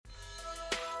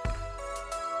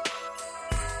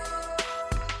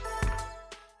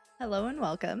Hello and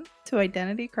welcome to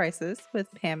Identity Crisis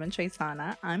with Pam and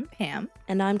Traysana. I'm Pam.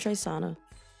 And I'm Traysana.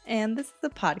 And this is a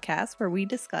podcast where we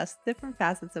discuss different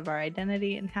facets of our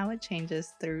identity and how it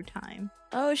changes through time.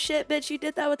 Oh shit, bitch, you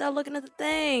did that without looking at the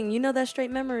thing. You know that straight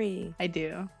memory. I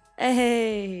do.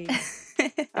 Hey.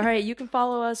 All right, you can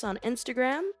follow us on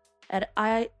Instagram at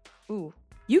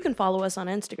You can follow us on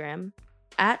Instagram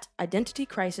at Identity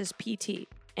Crisis PT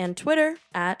and Twitter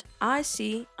at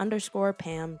IC_Pam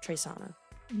Traysana.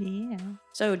 Yeah.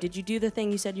 So, did you do the thing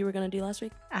you said you were going to do last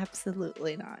week?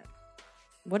 Absolutely not.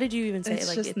 What did you even say?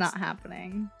 It's just not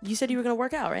happening. You said you were going to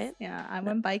work out, right? Yeah, I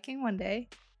went biking one day.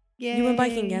 Yay. You went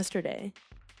biking yesterday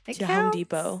to Home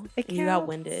Depot. And you got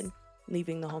winded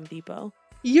leaving the Home Depot.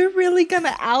 You're really going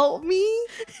to out me?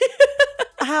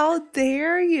 How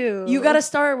dare you? You got to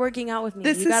start working out with me.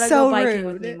 This you gotta is so go biking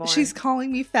rude. with me more. She's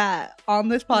calling me fat on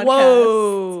this podcast.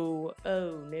 Whoa.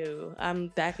 Oh, no. I'm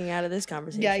backing out of this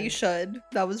conversation. Yeah, you should.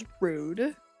 That was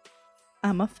rude.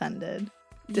 I'm offended.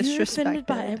 You're offended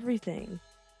by everything.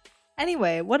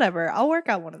 Anyway, whatever. I'll work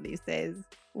out one of these days.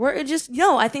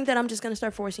 I think that I'm just going to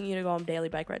start forcing you to go on daily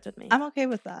bike rides with me. I'm okay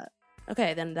with that.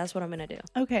 Okay, then that's what I'm going to do.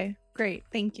 Okay, great.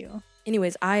 Thank you.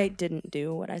 Anyways, I didn't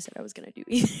do what I said I was going to do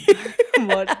either.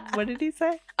 What did he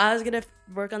say? I was going to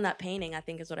work on that painting, I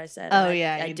think is what I said. Oh,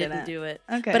 I didn't do it.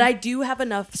 Okay. But I do have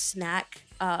enough snack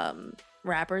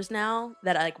wrappers now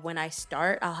that when I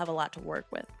start, I'll have a lot to work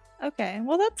with. Okay,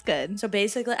 well, that's good. So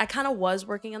basically, I kind of was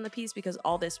working on the piece because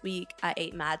all this week I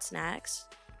ate mad snacks.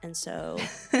 And so...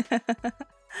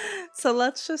 So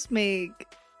let's just make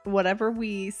whatever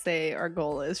we say our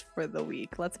goal is for the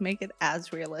week. Let's make it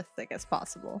as realistic as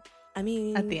possible. I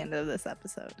mean... At the end of this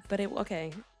episode.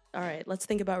 Okay. All right, let's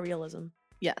think about realism.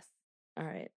 Yes. All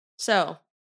right. So,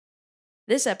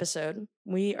 this episode,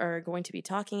 we are going to be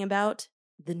talking about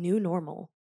the new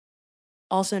normal,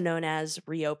 also known as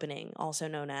reopening, also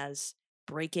known as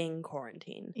breaking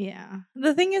quarantine. Yeah.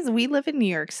 The thing is, we live in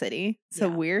New York City, so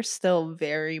we're still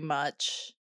very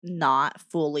much not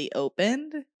fully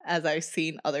opened, as I've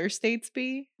seen other states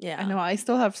be. Yeah. I know I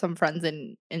still have some friends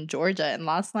in Georgia, and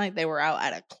last night they were out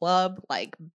at a club,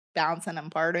 like, bouncing and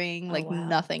partying,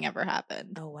 nothing ever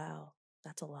happened. Oh, wow.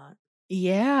 That's a lot.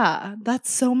 Yeah,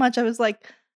 that's so much. I was like,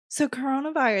 so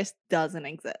coronavirus doesn't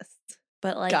exist.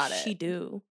 But, she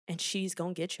do, and she's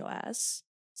gonna get your ass.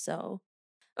 So,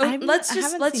 let's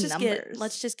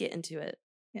just get into it.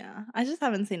 Yeah, I just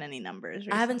haven't seen any numbers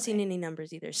recently. I haven't seen any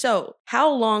numbers either. So,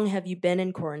 how long have you been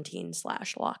in quarantine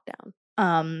 /lockdown?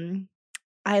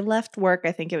 I left work,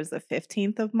 I think it was the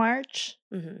 15th of March,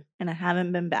 and I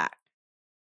haven't been back.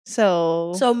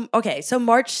 So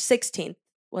March 16th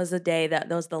was the day that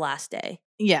was the last day.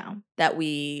 Yeah. That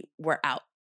we were out.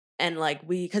 And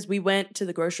because we went to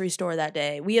the grocery store that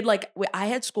day. We had I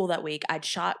had school that week. I'd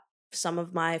shot some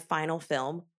of my final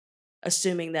film,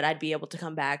 assuming that I'd be able to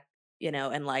come back, and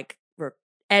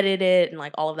edit it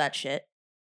and all of that shit.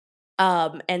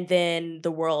 And then the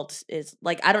world is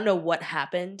I don't know what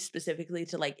happened specifically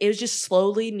to it was just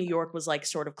slowly New York was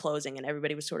sort of closing and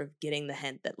everybody was sort of getting the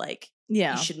hint that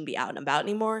you shouldn't be out and about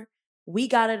anymore. We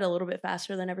got it a little bit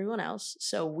faster than everyone else.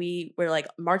 So we were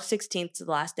March 16th to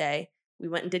the last day. We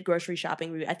went and did grocery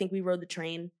shopping. I think we rode the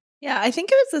train. Yeah, I think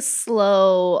it was a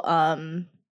slow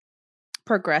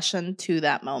progression to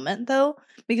that moment though,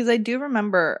 because I do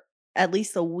remember at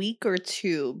least a week or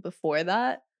two before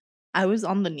that, I was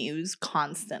on the news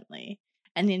constantly,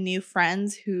 and I knew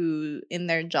friends who in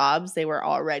their jobs, they were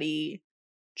already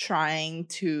trying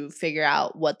to figure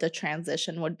out what the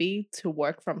transition would be to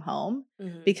work from home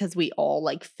because we all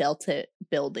felt it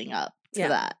building up to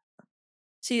that.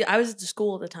 See, I was at the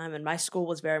school at the time, and my school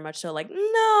was very much so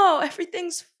no,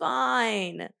 everything's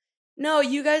fine. No,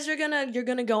 you guys you're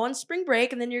gonna go on spring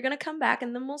break, and then you're gonna come back,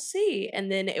 and then we'll see.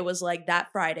 And then it was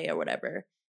that Friday or whatever.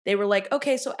 They were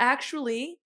okay, so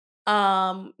actually,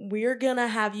 we're gonna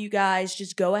have you guys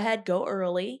just go ahead, go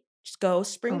early, just go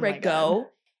spring break, go,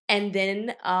 and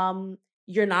then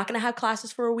you're not gonna have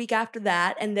classes for a week after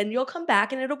that, and then you'll come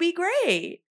back, and it'll be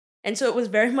great. And so it was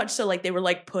very much so they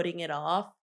were putting it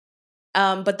off.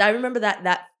 But I remember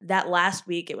that last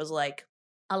week, it was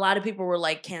a lot of people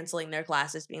were canceling their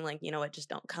classes, being you know what, just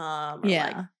don't come,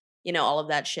 or all of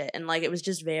that shit. And it was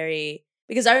just very,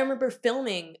 because I remember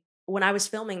filming, when I was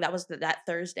filming, that was that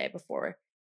Thursday before,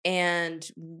 and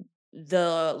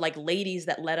the ladies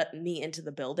that let me into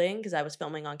the building, because I was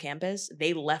filming on campus,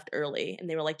 they left early, and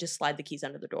they were just slide the keys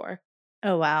under the door.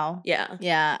 Oh, wow.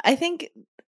 Yeah. I think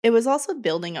it was also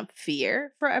building up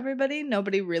fear for everybody.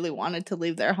 Nobody really wanted to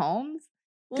leave their homes.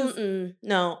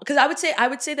 No, because I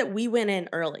would say that we went in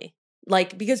early,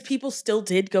 because people still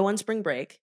did go on spring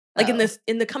break. Like Oh.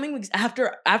 in the coming weeks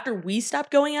after we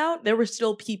stopped going out, there were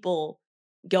still people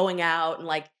going out and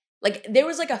like there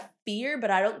was like a fear,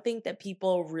 but I don't think that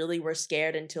people really were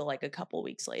scared until like a couple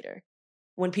weeks later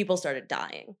when people started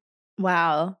dying.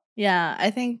 Wow. Yeah, I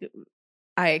think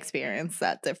I experienced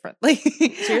that differently. I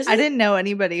Seriously? didn't know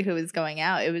anybody who was going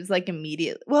out. It was like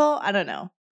immediate. Well, I don't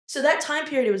know. So that time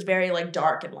period it was very like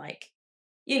dark and like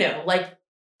like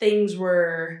things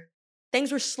were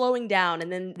things were slowing down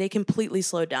and then they completely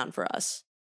slowed down for us.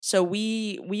 So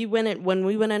we went in when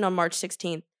we went in on March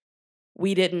 16th,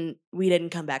 we didn't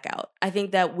come back out. I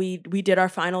think that we did our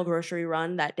final grocery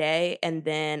run that day and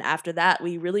then after that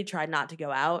we really tried not to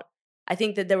go out. I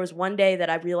think that there was one day that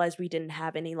I realized we didn't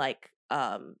have any like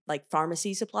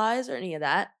pharmacy supplies or any of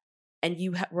that and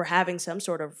were having some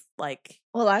sort of like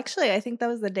Well, actually, I think that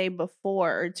was the day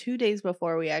before or 2 days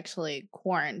before we actually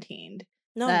quarantined.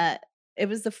 no. That it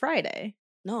was the Friday.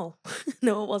 No.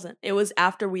 No, it wasn't. It was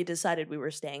after we decided we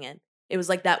were staying in. It was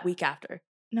like that week after.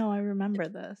 No, I remember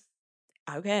this.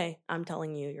 Okay, I'm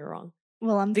telling you you're wrong.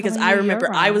 Well, I'm Because telling I you you're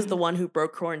remember I was the wrong. one who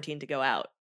broke quarantine to go out.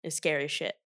 It's scary as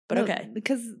shit. But No, okay.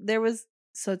 because there was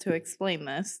so to explain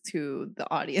this to the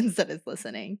audience that is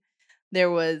listening, there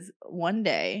was one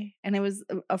day, and it was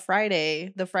a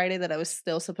Friday, the Friday that I was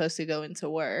still supposed to go into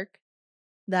work,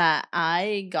 that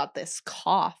I got this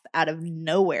cough out of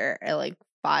nowhere at like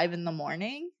 5 in the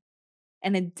morning.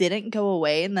 And it didn't go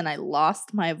away, and then I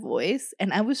lost my voice,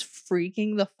 and I was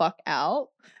freaking the fuck out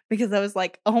because I was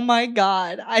like, "Oh my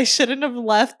god, I shouldn't have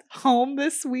left home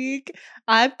this week.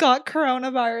 I've got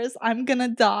coronavirus. I'm gonna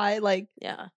die." Like,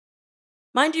 Yeah.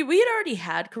 Mind you, we had already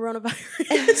had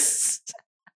coronavirus.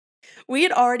 We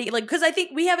had already because I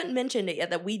think we haven't mentioned it yet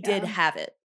that we did yeah. have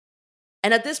it.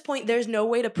 And at this point there's no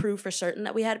way to prove for certain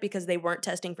that we had it because they weren't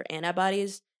testing for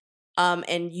antibodies.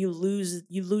 And you lose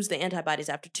the antibodies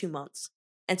after 2 months.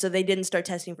 And so they didn't start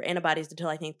testing for antibodies until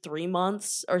I think 3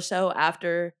 months or so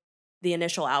after the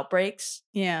initial outbreaks.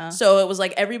 Yeah. So it was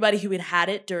like everybody who had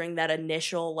it during that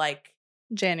initial like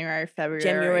January, January,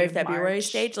 February, February March.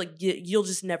 stage, like you'll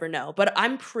just never know. But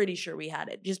I'm pretty sure we had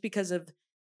it just because of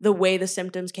the way the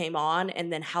symptoms came on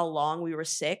and then how long we were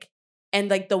sick and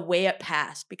like the way it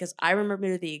passed. Because I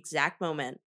remember the exact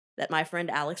moment that my friend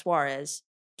Alex Juarez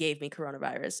gave me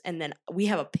coronavirus. And then we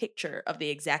have a picture of the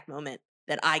exact moment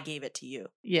that I gave it to you.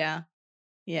 Yeah.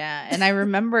 Yeah, and I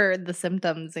remember the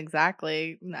symptoms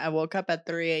exactly. I woke up at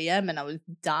 3 AM and I was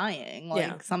dying, Yeah.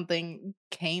 like something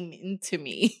came into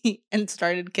me and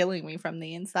started killing me from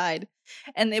the inside.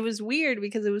 And it was weird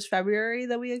because it was February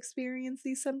that we experienced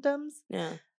these symptoms,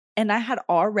 Yeah. and I had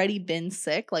already been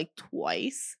sick, like,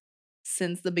 twice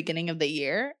since the beginning of the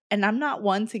year, and I'm not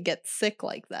one to get sick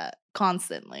like that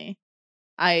constantly.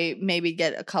 I maybe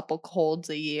get a couple colds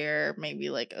a year, maybe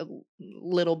like a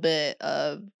little bit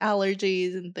of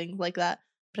allergies and things like that,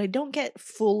 but I don't get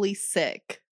fully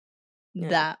sick Yeah.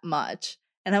 that much.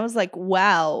 And I was like,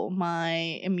 wow, my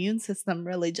immune system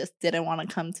really just didn't want to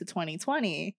come to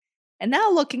 2020. And now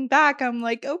looking back, I'm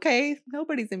like, okay,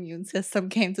 nobody's immune system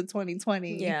came to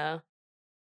 2020. Yeah.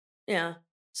 Yeah.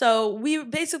 So we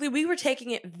were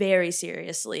taking it very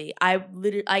seriously. I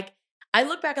literally I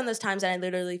look back on those times and I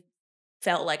literally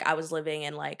felt like I was living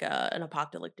in like an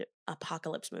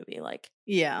apocalypse movie.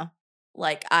 Yeah.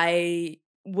 Like I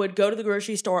would go to the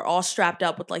grocery store all strapped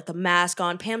up with like the mask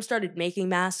on. Pam started making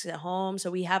masks at home,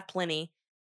 so we have plenty.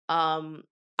 Um,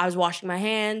 I was washing my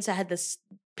hands. I had this.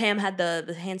 Pam had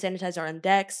the hand sanitizer on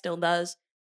deck, still does.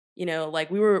 Like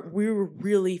we were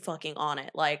really fucking on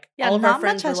it. Like Yeah, all of our not much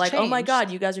friends were has like, "Oh my god,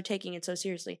 changed. you guys are taking it so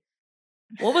seriously."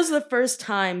 What was the first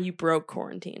time you broke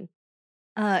quarantine?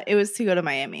 It was to go to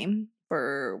Miami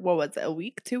for what was it, a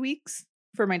week, 2 weeks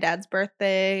for my dad's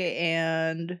birthday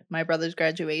and my brother's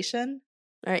graduation.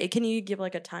 All right, can you give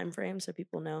like a time frame so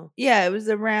people know? Yeah, it was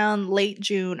around late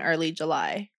June, early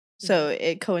July. So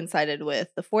Okay. it coincided with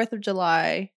the 4th of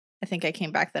July. I think I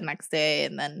came back the next day,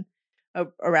 and then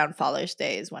around Father's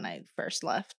Day is when I first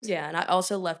left. Yeah, and I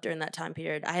also left during that time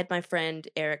period. I had my friend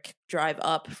Eric drive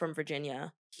up from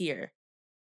Virginia here.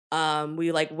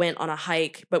 We like went on a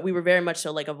hike, but we were very much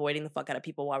so like avoiding the fuck out of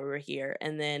people while we were here.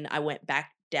 And then I went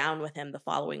back down with him the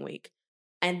following week.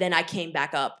 And then I came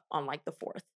back up on like the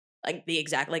 4th. Like the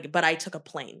exact but I took a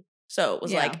plane. So it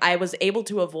was Yeah. like I was able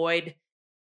to avoid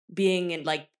being in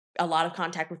like a lot of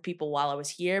contact with people while I was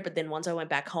here, but then once I went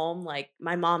back home, like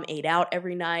my mom ate out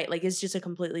every night. Like it's just a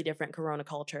completely different corona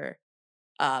culture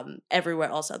everywhere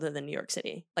else other than New York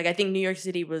City. Like I think New York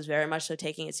City was very much so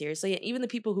taking it seriously. And even the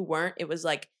people who weren't, it was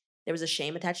like there was a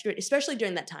shame attached to it, especially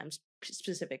during that time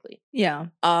specifically. Yeah.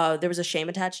 There was a shame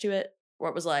attached to it where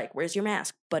it was like, "Where's your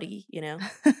mask, buddy?"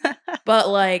 But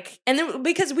like, and then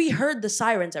because we heard the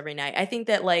sirens every night, I think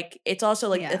that like it's also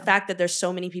like the Yeah. fact that there's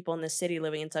so many people in this city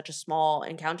living in such a small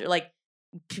encounter. Like,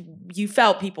 you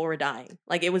felt people were dying.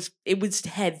 Like it was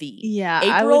heavy.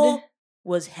 Yeah, April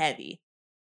was heavy.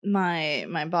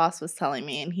 my boss was telling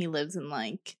me, and he lives in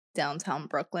like downtown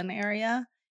Brooklyn area.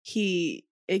 He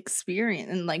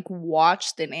experienced and like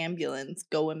watched an ambulance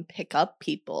go and pick up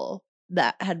people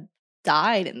that had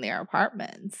died in their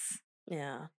apartments.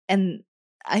 Yeah. And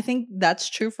I think that's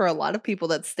true for a lot of people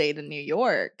that stayed in New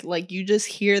York. Like you just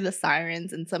hear the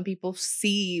sirens and some people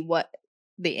see what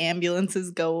the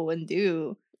ambulances go and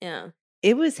do. Yeah.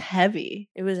 It was heavy.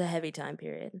 It was a heavy time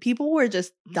period. People were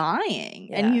just dying.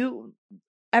 Yeah. And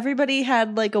everybody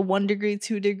had like a 1 degree,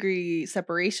 2 degree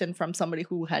separation from somebody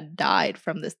who had died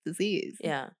from this disease.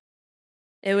 Yeah.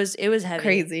 It was heavy.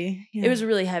 Crazy. Yeah. It was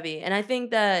really heavy. And I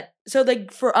think that, so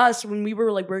like for us, when we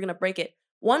were like, we're going to break it.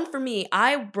 One, for me,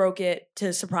 I broke it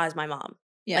to surprise my mom.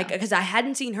 Yeah. Like, because I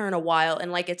hadn't seen her in a while.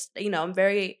 And like, it's, you know,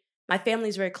 my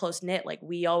family's very close knit. Like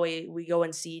we go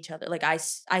and see each other. Like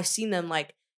I've seen them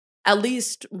like at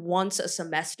least once a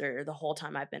semester the whole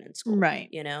time I've been in school. Right.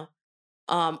 You know?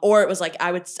 Or it was like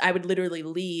I would literally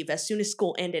leave as soon as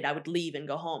school ended. I would leave and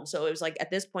go home. So it was like at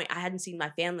this point I hadn't seen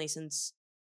my family since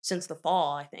the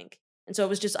fall, I think. And so it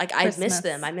was just like I missed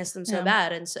them. I missed them so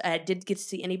bad. And so I didn't get to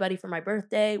see anybody for my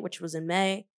birthday, which was in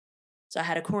May. So I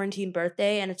had a quarantine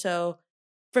birthday. And so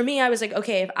for me, I was like,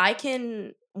 okay, if I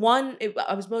can,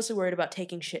 I was mostly worried about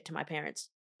taking shit to my parents,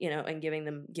 you know, and giving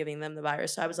them the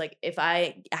virus. So I was like, if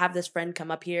I have this friend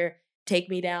come up here, take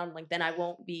me down, like then I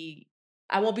won't be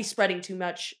spreading too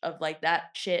much of like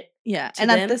that shit. Yeah.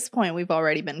 And at this point we've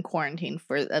already been quarantined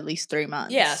for at least 3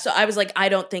 months. Yeah. So I was like, I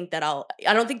don't think that I'll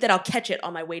catch it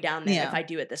on my way down there if I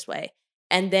do it this way.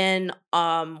 And then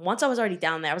once I was already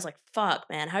down there, I was like, fuck,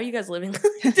 man, how are you guys living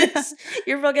like this?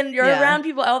 You're around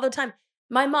people all the time.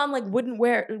 My mom like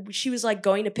she was like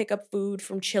going to pick up food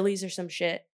from Chili's or some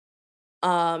shit.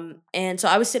 And so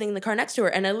I was sitting in the car next to her,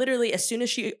 and I literally, as soon as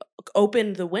she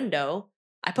opened the window,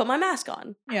 I put my mask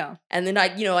on. Yeah. And then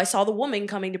I saw the woman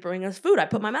coming to bring us food. I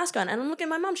put my mask on, and I'm looking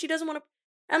at my mom. She doesn't want to.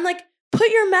 I'm like, put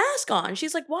your mask on.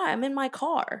 She's like, why? I'm in my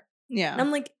car. Yeah. And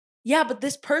I'm like, yeah, but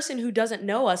this person who doesn't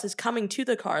know us is coming to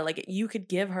the car. Like, you could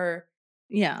give her.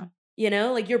 Yeah. You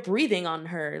know, like you're breathing on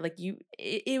her. Like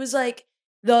it was like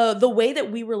the way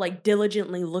that we were like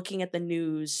diligently looking at the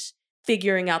news,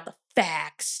 figuring out the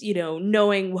facts, you know,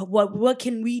 knowing what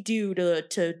can we do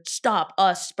to stop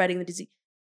us spreading the disease.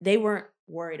 They weren't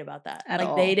worried about that At like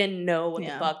all. They didn't know what the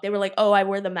fuck. They were like, oh, I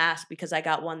wear the mask because I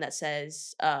got one that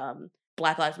says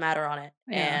Black Lives Matter on it.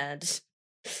 And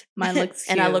mine looks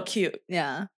cute. And I look cute.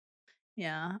 Yeah.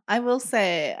 I will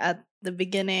say at the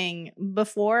beginning,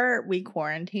 before we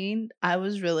quarantined, I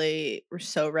was really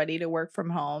so ready to work from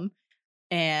home,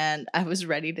 and I was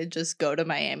ready to just go to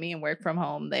Miami and work from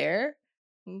home there.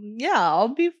 Yeah,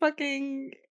 I'll be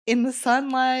fucking in the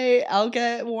sunlight. I'll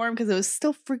get warm because it was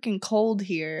still freaking cold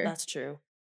here. That's true.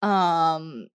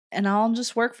 And I'll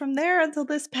just work from there until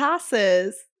this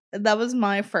passes. That was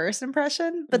my first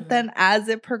impression. But then as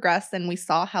it progressed and we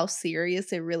saw how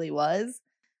serious it really was,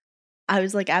 I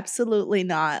was like, absolutely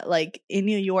not. Like in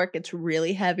New York, it's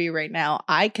really heavy right now.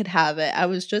 I could have it. I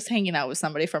was just hanging out with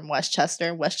somebody from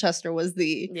Westchester. Westchester was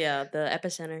the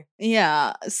epicenter.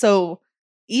 Yeah. So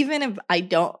even if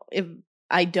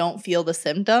I don't feel the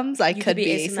symptoms, I could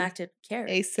be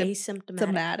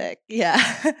asymptomatic.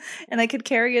 Yeah. And I could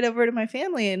carry it over to my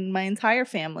family, and my entire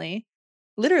family,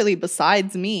 literally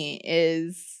besides me,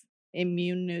 is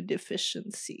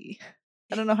immunodeficiency.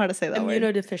 I don't know how to say that word.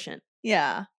 Immunodeficient.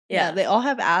 Yeah. They all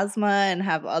have asthma and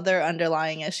have other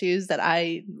underlying issues that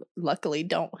I luckily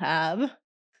don't have.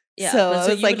 Yeah. So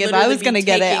it's like, if I was going to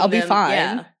get it, I'll be fine.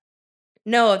 Yeah.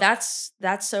 No, that's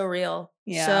so real.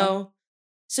 Yeah.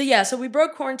 So we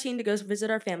broke quarantine to go visit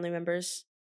our family members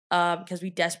because we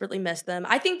desperately missed them.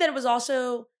 I think that it was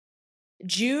also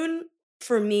June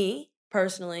for me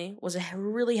personally was a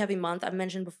really heavy month. I've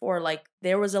mentioned before, like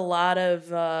there was a lot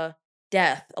of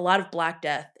death, a lot of Black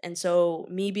death. And so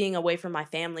me being away from my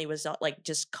family was like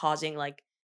just causing like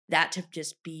that to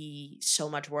just be so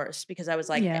much worse, because I was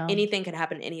like, anything could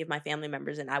happen to any of my family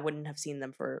members and I wouldn't have seen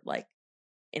them for like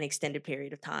an extended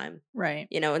period of time. Right.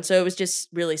 You know, and so it was just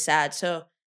really sad. So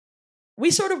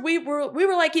we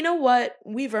were like, you know what?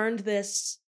 We've earned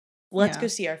this. Let's go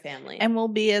see our family. And we'll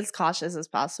be as cautious as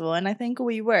possible. And I think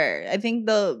we were. I think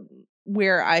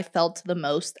where I felt the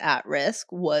most at risk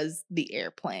was the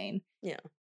airplane. Yeah.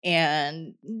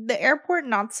 And the airport,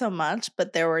 not so much,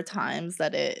 but there were times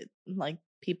that it, like,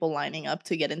 people lining up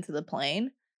to get into the plane.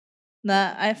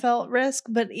 that I felt risk,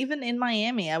 but even in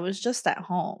Miami, I was just at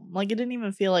home. Like, it didn't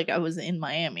even feel like I was in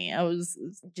Miami. I was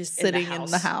Just in the sitting in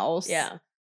the house. house, Yeah.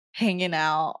 hanging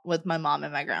out with my mom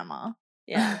and my grandma.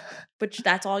 Yeah. But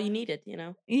that's all you needed, you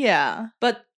know? Yeah.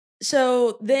 But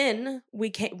so then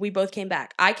we both came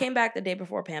back. I came back the day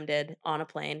before Pam did on a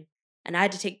plane, and I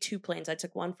had to take 2 planes. I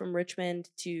took one from Richmond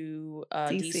to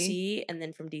DC. DC, and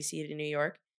then from DC to New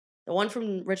York. The one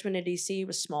from Richmond to DC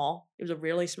was small. It was a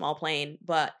really small plane,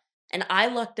 and I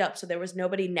lucked up, so there was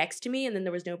nobody next to me, and then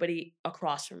there was nobody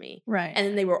across from me. Right. And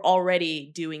then they were already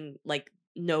doing like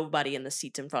nobody in the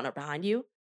seats in front or behind you.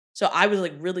 So I was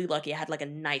like really lucky. I had like a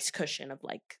nice cushion of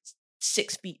like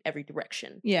 6 feet every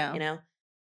direction. Yeah. You know?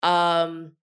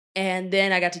 And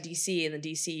then I got to DC, and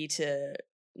the DC to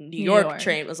New York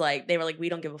train was like, they were like, we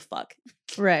don't give a fuck.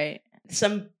 Right.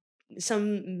 Some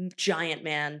giant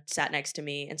man sat next to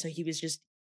me, and so he was just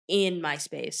in my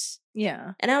space.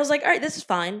 Yeah. And I was like, all right, this is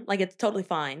fine. Like, it's totally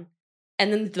fine.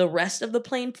 And then the rest of the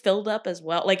plane filled up as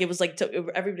well. Like, it was like,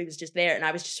 everybody was just there, and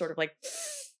I was just sort of like,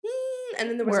 and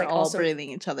then there was We're like all also breathing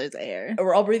each other's air.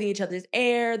 we're all breathing each other's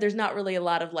air. There's not really a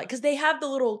lot of like, because they have the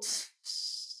little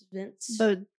vents.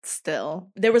 But still.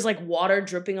 There was like water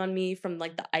dripping on me from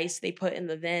like the ice they put in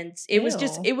the vents. It was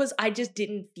just, Ew. I just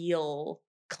didn't feel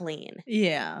clean.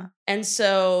 Yeah. And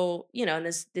so, you know, and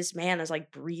this man is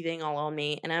like breathing all on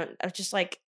me. And I was just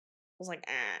like, I was like,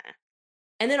 ah.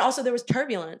 And then also there was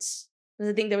turbulence.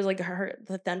 I think there was like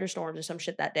the thunderstorms or some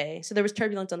shit that day. So there was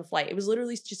turbulence on the flight. It was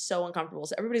literally just so uncomfortable.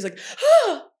 So everybody's like,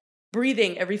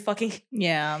 breathing every fucking.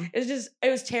 Yeah. It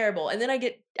was terrible. And then I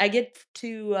get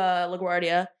to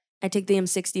LaGuardia. I take the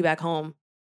M60 back home,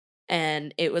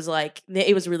 and it was like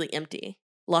it was really empty.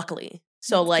 Luckily,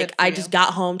 so That's like good for I you. just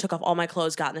got home, took off all my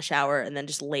clothes, got in the shower, and then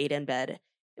just laid in bed.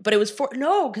 But it was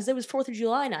because it was 4th of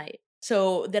July night.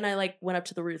 So then I like went up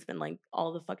to the roof, and like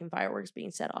all the fucking fireworks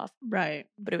being set off. Right.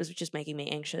 But it was just making me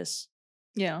anxious.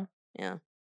 Yeah. Yeah.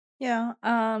 Yeah.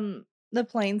 The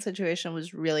plane situation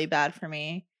was really bad for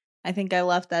me. I think I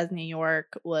left as New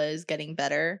York was getting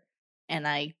better, and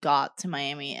I got to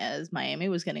Miami as Miami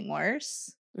was getting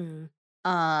worse. Mhm.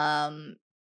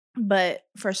 But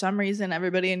for some reason,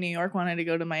 everybody in New York wanted to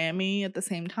go to Miami at the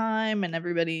same time, and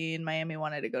everybody in Miami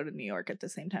wanted to go to New York at the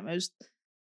same time. It was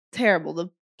terrible. The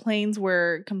planes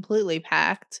were completely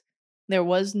packed. There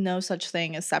was no such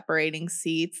thing as separating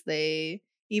seats. They,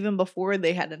 even before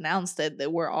they had announced it, they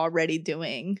were already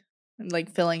doing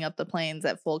like filling up the planes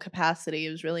at full capacity.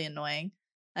 It was really annoying.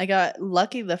 I got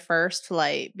lucky the first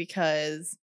flight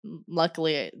because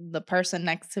luckily the person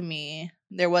next to me,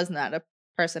 there was not a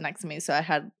person next to me, so I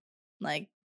had like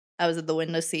I was at the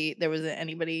window seat, there wasn't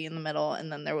anybody in the middle,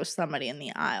 and then there was somebody in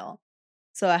the aisle.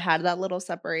 So I had that little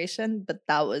separation, but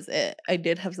that was it. I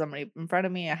did have somebody in front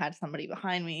of me, I had somebody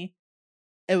behind me.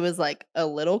 It was like a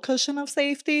little cushion of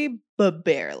safety, but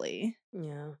barely.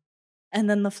 Yeah. And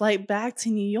then the flight back to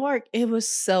New York, it was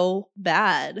so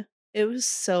bad. It was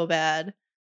so bad.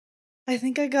 I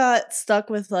think I got stuck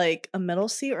with like a middle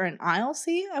seat or an aisle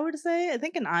seat, I would say. I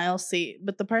think an aisle seat,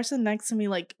 but the person next to me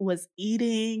like was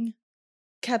eating,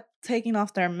 kept taking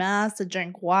off their mask to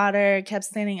drink water, kept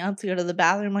standing up to go to the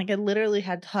bathroom. Like I literally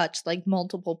had touched like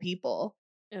multiple people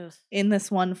Ugh. in this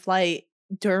one flight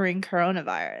during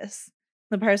coronavirus.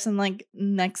 The person like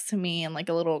next to me and like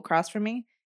a little across from me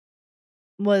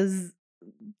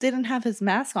didn't have his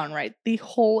mask on right the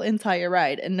whole entire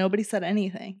ride, and nobody said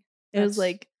anything. It was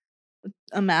like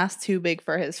a mask too big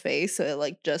for his face, so it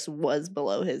like just was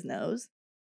below his nose.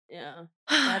 Yeah.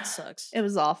 That sucks. It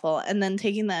was awful. And then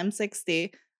taking the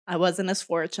M60, I wasn't as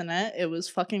fortunate. It was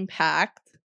fucking packed.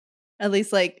 At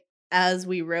least like as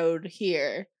we rode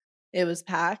here, it was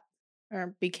packed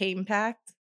or became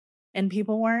packed. And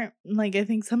people weren't like, I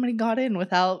think somebody got in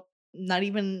without not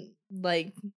even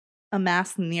like a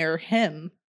mask near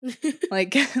him.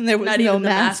 Like there was Not no even the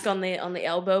mask. mask on the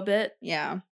elbow bit.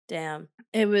 Yeah. Damn.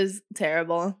 It was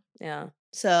terrible. Yeah.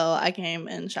 So I came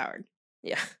and showered.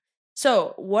 Yeah.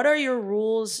 So, what are your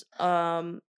rules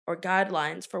or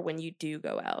guidelines for when you do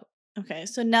go out? Okay,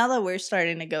 so now that we're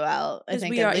starting to go out, I 'Cause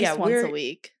think we at are- yeah, least once a we're-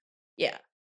 week. Yeah.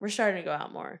 We're starting to go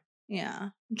out more. Yeah,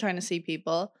 I'm trying to see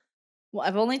people. Well,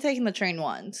 I've only taken the train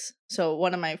once, so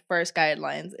one of my first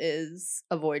guidelines is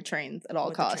avoid trains at all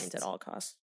With the costs. trains at all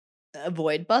costs.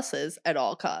 Avoid buses at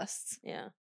all costs. Yeah.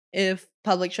 If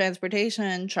public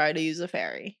transportation, try to use a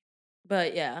ferry.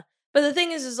 But yeah. But the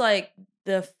thing is like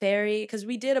the ferry, because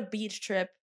we did a beach trip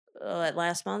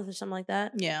last month or something like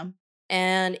that. Yeah,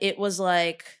 And it was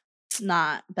like,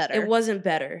 not better. it wasn't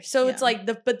better. So it's Yeah. like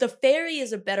but the ferry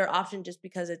is a better option just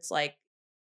because it's like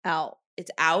out.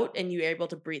 it's out and you're able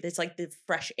to breathe. It's like the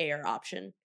fresh air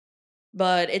option.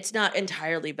 but it's not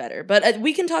entirely better. But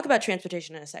we can talk about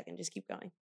transportation in a second. Just keep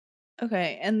going.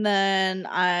 Okay, and then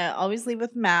I always leave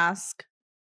with mask.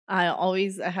 I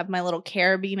have my little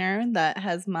carabiner that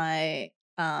has my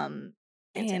Hand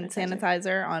hand sanitizer.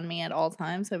 sanitizer on me at all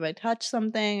times. So if I touch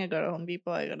something, I go to Home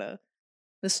Depot, I go to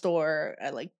the store, I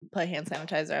like put hand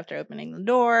sanitizer after opening the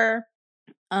door.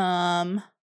 Um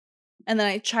and then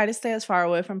I try to stay as far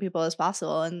away from people as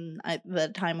possible. And the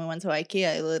time we went to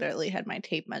IKEA, I literally had my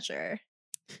tape measure.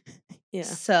 Yeah.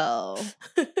 So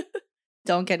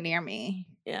don't get near me.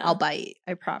 Yeah. I'll bite.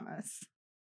 I promise.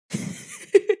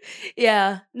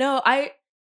 Yeah. No, I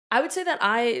would say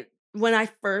that when I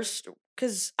first,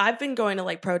 because I've been going to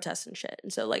like protests and shit.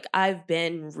 And so like I've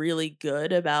been really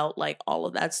good about like all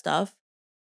of that stuff.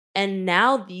 And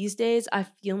now these days I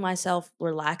feel myself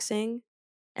relaxing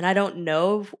and I don't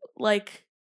know like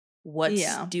what's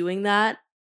Yeah. doing that.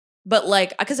 But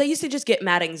like, because I used to just get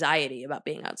mad anxiety about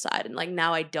being outside and like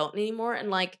now I don't anymore. And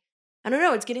like, I don't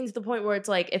know, it's getting to the point where it's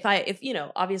like,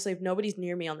 obviously if nobody's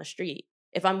near me on the street,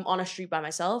 if I'm on a street by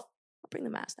myself, I'll bring the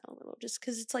mask down a little just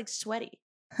because it's like sweaty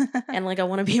and like I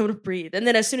want to be able to breathe. And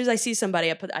then as soon as I see somebody,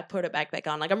 I put it back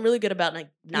on. Like I'm really good about like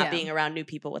not Yeah. being around new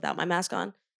people without my mask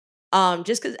on.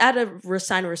 Just because out of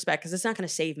sign of respect, because it's not going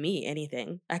to save me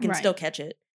anything. I can still Right. catch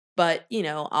it, but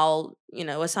I'll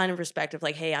a sign of respect of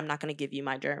like, hey, I'm not going to give you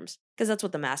my germs because that's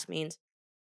what the mask means.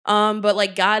 But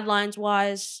like guidelines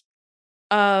wise,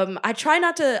 I try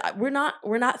not to. We're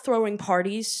not throwing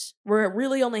parties. We're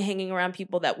really only hanging around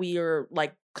people that we are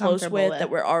like close Comfortable with, with. that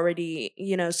we're already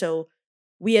So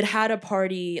we had a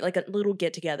party, like a little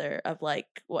get together of like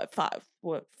four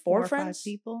Four or friends. 5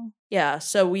 people. Yeah,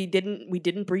 so we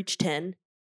didn't breach 10.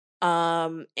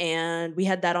 And we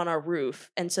had that on our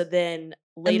roof. And so then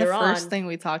And the later first on, thing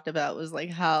we talked about was like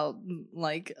how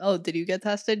like, oh, did you get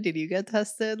tested? Did you get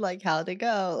tested? Like, how'd it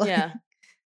go? yeah,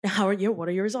 what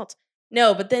are your results?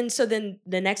 No, but then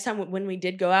the next time when we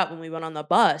did go out, when we went on the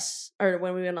bus or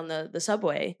when we went on the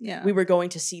subway, Yeah. we were going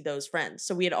to see those friends.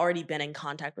 So we had already been in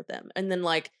contact with them. And then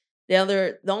like the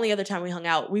only other time we hung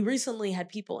out, we recently had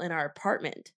people in our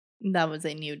apartment. That was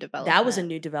a new development. That was a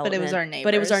new development. But it was our neighbors.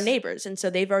 But it was our neighbors. And so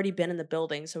they've already been in the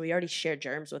building. So we already shared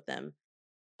germs with them.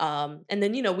 And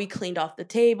then, we cleaned off the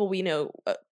table. We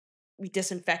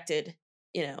disinfected,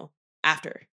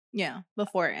 after. Yeah,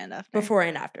 before and after. Before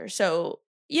and after. So,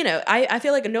 I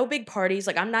feel like no big parties.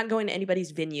 Like I'm not going to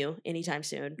anybody's venue anytime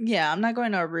soon. Yeah, I'm not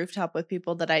going to a rooftop with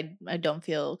people that I don't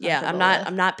feel comfortable Yeah, with.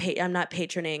 I'm not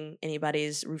patroning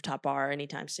anybody's rooftop bar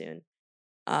anytime soon.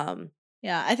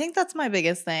 Yeah, I think that's my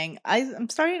biggest thing. I'm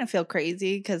starting to feel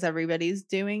crazy because everybody's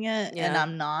doing it and Yeah.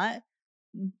 I'm not.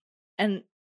 And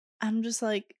I'm just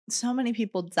like, so many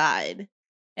people died,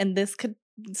 and this could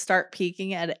start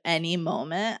peaking at any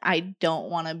moment. I don't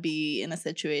want to be in a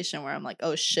situation where I'm like,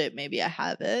 oh shit, maybe I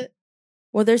have it.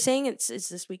 Well, they're saying it's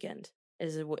this weekend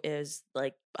is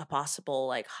like a possible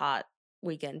like hot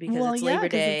weekend because Well, it's yeah, Labor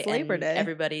 'cause Day it's Labor and Day.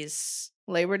 everybody's.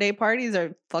 Labor Day parties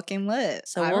are fucking lit.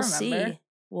 So I we'll remember. see.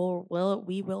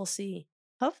 We will see.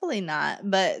 Hopefully not.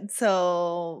 But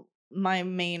so my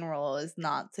main rule is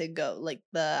not to go like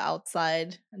the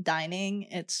outside dining.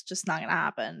 It's just not gonna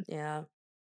happen. Yeah.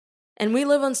 And we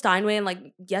live on Steinway, and like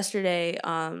yesterday,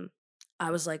 I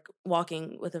was like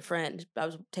walking with a friend. I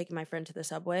was taking my friend to the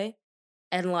subway,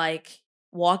 and like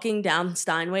walking down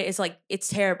Steinway is like it's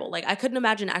terrible. Like I couldn't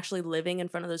imagine actually living in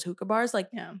front of those hookah bars. Like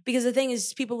Yeah. because the thing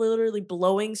is, people literally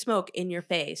blowing smoke in your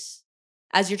face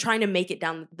as you're trying to make it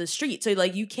down the street. So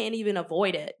like you can't even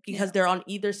avoid it because Yeah. they're on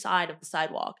either side of the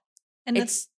sidewalk. And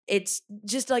It's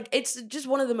just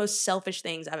one of the most selfish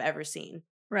things I've ever seen.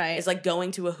 right. It's like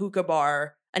going to a hookah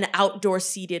bar, an outdoor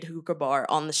seated hookah bar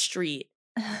on the street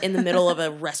in the middle of a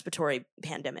respiratory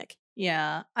pandemic.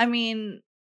 Yeah. I mean,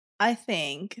 I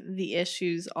think the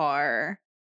issues are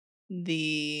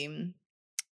the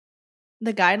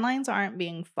guidelines aren't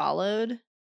being followed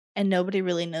and nobody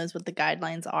really knows what the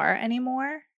guidelines are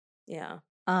anymore. Yeah.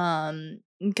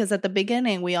 Because at the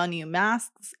beginning we all knew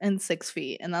masks and 6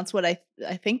 feet, and that's what I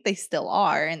think they still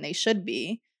are, and they should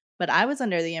be. But I was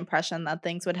under the impression that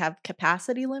things would have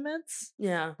capacity limits.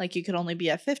 Yeah. Like you could only be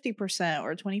at 50%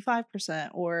 or 25%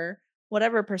 or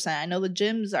whatever percent. I know the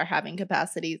gyms are having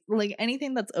capacity. Like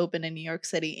anything that's open in New York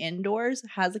City indoors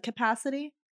has a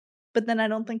capacity. But then I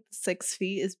don't think the 6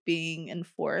 feet is being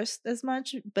enforced as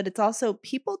much. But it's also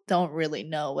people don't really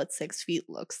know what 6 feet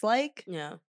looks like.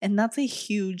 Yeah. And that's a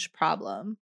huge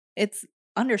problem. It's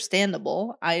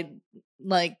understandable. I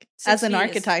like 6 as an feet is-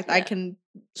 architect, I yeah. can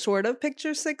sort of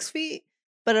picture 6 feet,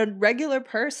 but a regular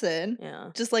person Yeah.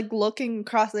 just like looking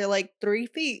across, they're like 3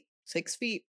 feet, 6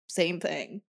 feet, same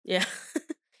thing. Yeah.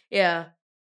 Yeah.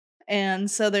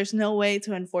 And so there's no way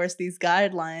to enforce these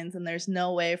guidelines, and there's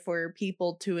no way for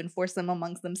people to enforce them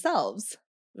amongst themselves.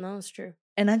 No, it's true.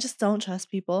 And I just don't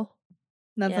trust people.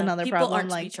 That's Yeah, another people problem.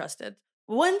 aren't to be trusted.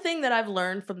 One thing that I've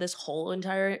learned from this whole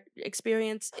entire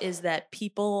experience is that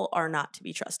people are not to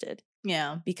be trusted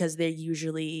yeah. because they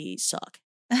usually suck.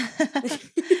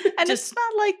 And it's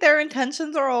not like their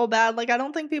intentions are all bad. Like, I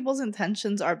don't think people's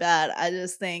intentions are bad. I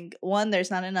just think, one,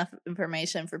 there's not enough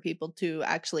information for people to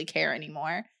actually care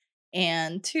anymore.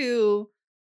 And two,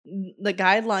 the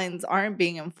guidelines aren't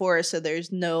being enforced, so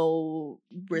there's no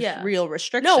Yeah. real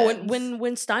restrictions. No,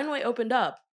 when Steinway opened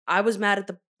up, I was mad at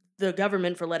the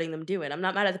government for letting them do it. I'm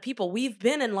not mad at the people. We've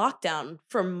been in lockdown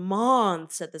for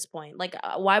months at this point. Like,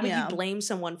 why would you blame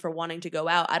someone for wanting to go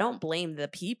out? I don't blame the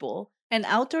people. And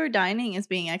outdoor dining is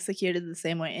being executed the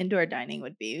same way indoor dining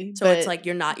would be. So it's like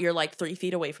you're like 3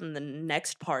 feet away from the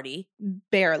next party.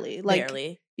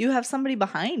 Barely. You have somebody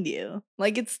behind you.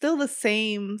 Like, it's still the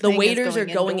same The thing waiters as are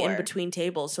going indoor. in between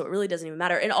tables, so it really doesn't even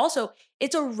matter. And also,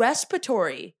 it's a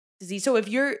respiratory disease. So if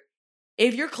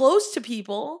you're close to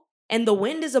people and the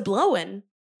wind is a blowing,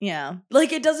 yeah,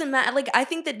 like, it doesn't matter. Like, I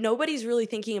think that nobody's really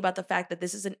thinking about the fact that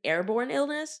this is an airborne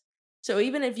illness. So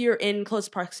even if you're in close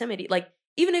proximity, like,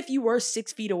 even if you were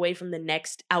 6 feet away from the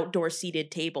next outdoor seated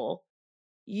table,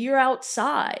 you're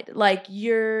outside. Like,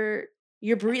 you're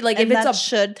breathing. Like, and if that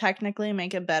should technically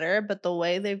make it better, but the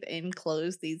way they've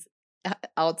enclosed these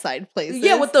outside places,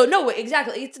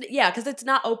 exactly. It's because it's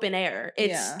not open air.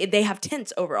 They have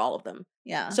tents over all of them.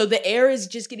 Yeah. So the air is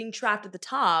just getting trapped at the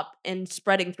top and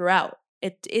spreading throughout.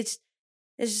 It's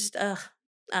just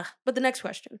But the next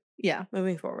question. Yeah.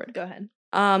 Moving forward. Go ahead.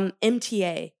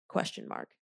 MTA ?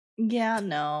 Yeah,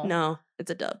 no. No,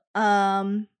 it's a dub.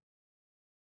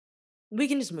 We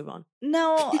can just move on.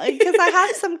 No, because I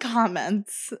have some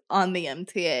comments on the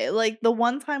MTA. Like, the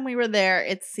one time we were there,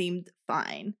 it seemed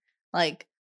fine. Like,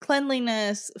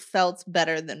 cleanliness felt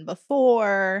better than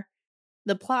before.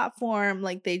 The platform,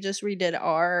 like, they just redid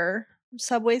our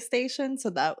subway station, so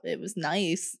that it was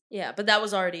nice. Yeah, but that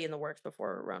was already in the works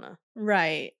before Rona.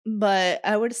 Right. But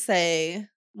I would say,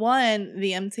 one,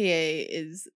 the MTA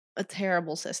is a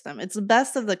terrible system. It's the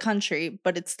best of the country,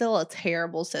 but it's still a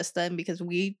terrible system because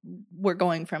we were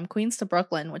going from Queens to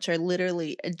Brooklyn, which are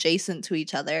literally adjacent to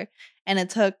each other, and it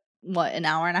took an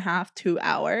hour and a half, 2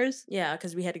 hours. Yeah,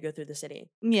 because we had to go through the city.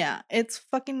 Yeah, it's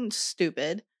fucking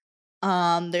stupid.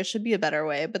 There should be a better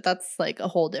way, but that's like a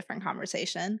whole different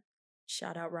conversation.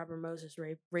 Shout out Robert Moses,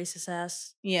 racist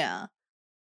ass. Yeah.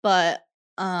 But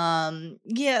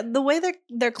yeah, the way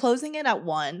they're closing it at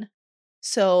 1.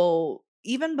 So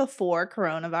even before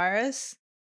coronavirus,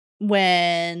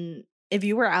 if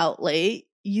you were out late,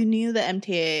 you knew the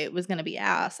MTA was going to be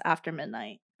ass after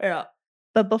midnight. Yeah.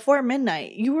 But before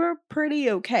midnight, you were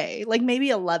pretty okay. Like, maybe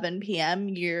 11 p.m.,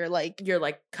 you're like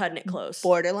cutting it close.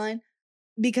 Borderline.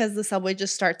 Because the subway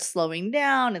just starts slowing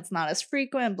down. It's not as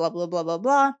frequent, blah, blah, blah, blah,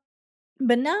 blah.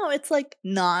 But now it's like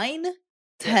 9,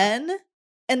 10.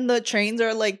 And the trains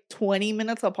are like 20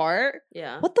 minutes apart.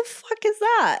 Yeah. What the fuck is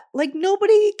that? Like,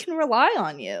 nobody can rely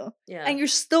on you. Yeah. And you're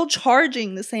still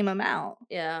charging the same amount.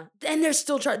 Yeah. And they're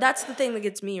still that's the thing that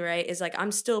gets me, right? Is like,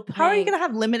 I'm still paying. How are you going to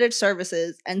have limited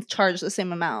services and charge the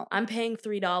same amount? I'm paying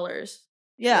 $3.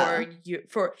 Yeah.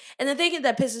 And the thing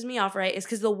that pisses me off, right, is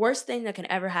because the worst thing that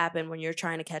can ever happen when you're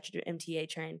trying to catch an MTA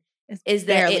train is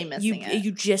that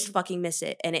you just fucking miss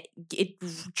it. And it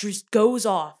just goes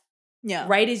off. Yeah.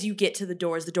 Right as you get to the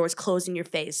doors close in your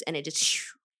face, and it just.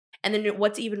 And then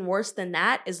what's even worse than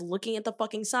that is looking at the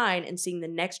fucking sign and seeing the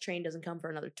next train doesn't come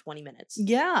for another 20 minutes.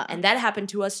 Yeah. And that happened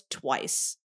to us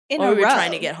twice. In a row. We were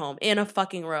trying to get home in a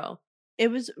fucking row.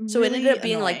 It was so really it ended up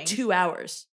being annoying. like 2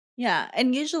 hours. Yeah.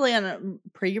 And usually on a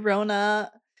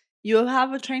pre-Rona, you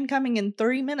have a train coming in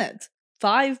 3 minutes,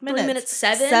 5 minutes. 3 minutes,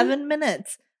 7? 7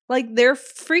 minutes. Like, they're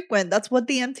frequent. That's what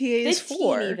the MTA is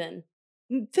for. 15 even.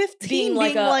 15 being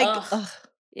like ugh.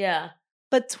 Yeah.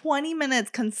 But 20 minutes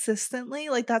consistently,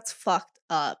 like, that's fucked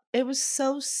up. It was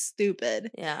so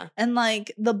stupid. Yeah. And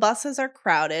like, the buses are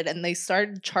crowded, and they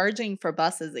started charging for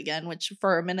buses again, which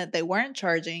for a minute they weren't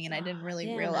charging, and I didn't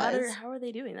really realize. How are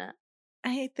they doing that?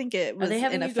 I think it was are they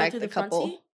having in you go effect through a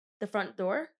couple. the front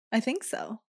door? I think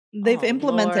so. They've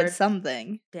implemented Lord.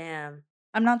 something. Damn.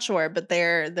 I'm not sure, but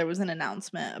there was an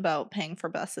announcement about paying for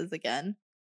buses again.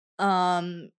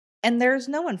 And there's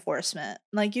no enforcement.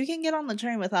 Like, you can get on the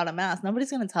train without a mask.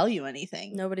 Nobody's going to tell you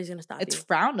anything. Nobody's going to stop you. It's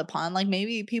frowned upon. Like,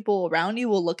 maybe people around you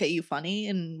will look at you funny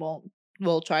and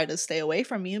will try to stay away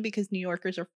from you because New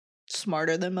Yorkers are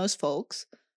smarter than most folks.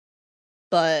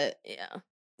 But yeah,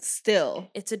 still,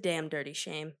 it's a damn dirty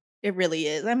shame. It really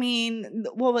is. I mean,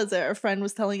 what was it? Our friend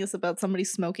was telling us about somebody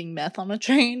smoking meth on a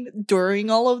train during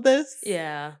all of this.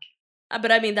 Yeah.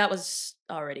 But I mean, that was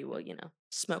already, well,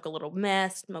 smoke a little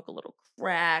meth, smoke a little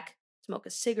crack, smoke a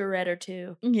cigarette or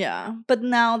two. Yeah. But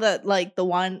now that like the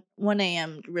 1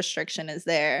 a.m. restriction is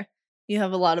there, you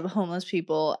have a lot of homeless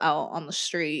people out on the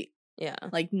street, Yeah.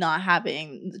 like not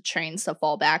having the trains to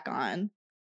fall back on.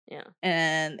 Yeah.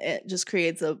 And it just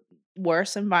creates a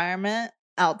worse environment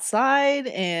outside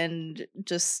and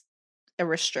just a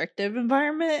restrictive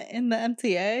environment in the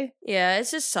MTA. Yeah, it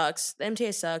just sucks. The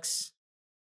MTA sucks.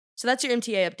 So that's your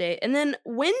MTA update. And then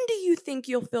when do you think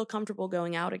you'll feel comfortable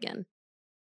going out again?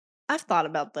 I've thought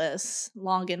about this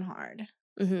long and hard.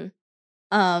 Mm-hmm.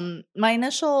 My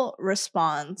initial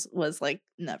response was like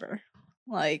never.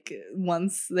 Like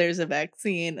once there's a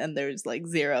vaccine and there's like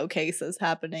 0 cases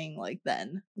happening, like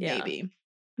then Yeah. maybe.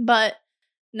 But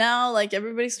now like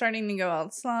everybody's starting to go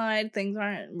outside, things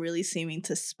aren't really seeming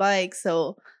to spike.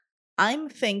 So I'm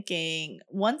thinking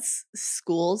once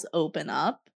schools open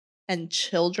up and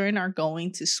children are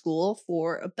going to school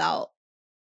for about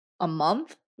a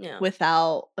month Yeah.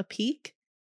 without a peak,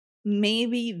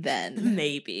 maybe then.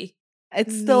 Maybe.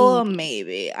 It's still a Maybe.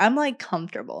 maybe. I'm like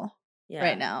comfortable Yeah.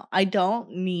 right now. I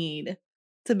don't need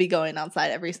to be going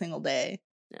outside every single day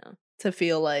Yeah. to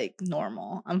feel like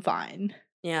normal. I'm fine.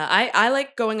 Yeah. I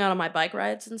like going out on my bike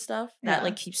rides and stuff. That Yeah.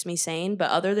 like keeps me sane.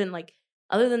 But other than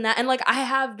that, and like I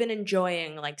have been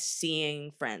enjoying like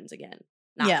seeing friends again.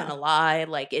 Not Yeah. gonna lie,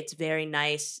 like it's very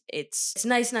nice. It's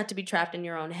nice not to be trapped in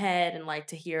your own head and like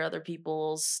to hear other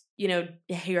people's,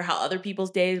 hear how other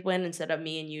people's days went instead of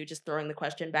me and you just throwing the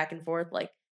question back and forth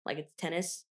like it's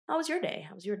tennis. How was your day?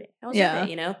 How was your day? How was your Yeah.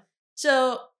 day?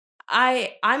 So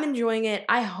I'm enjoying it.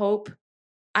 I hope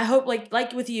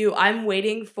like with you, I'm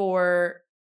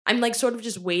like sort of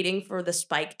just waiting for the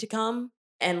spike to come.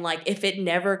 And like if it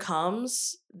never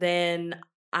comes, then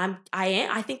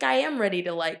I think I am ready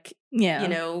to like,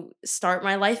 Yeah. start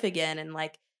my life again. And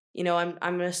like, I'm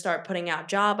gonna start putting out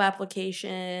job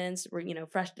applications, or,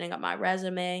 freshening up my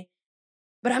resume.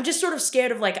 But I'm just sort of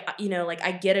scared of like, like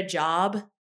I get a job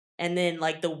and then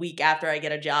like the week after I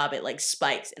get a job, it like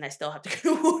spikes and I still have to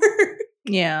go to work.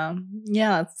 Yeah.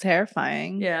 Yeah, it's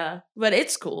terrifying. Yeah, but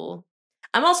it's cool.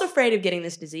 I'm also afraid of getting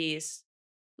this disease.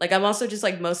 Like, I'm also just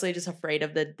like mostly just afraid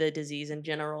of the disease in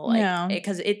general, like Yeah.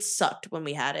 because it sucked when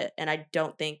we had it, and I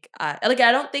don't think I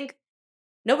don't think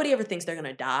nobody ever thinks they're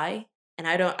gonna die, and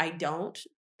I don't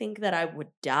think that I would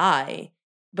die,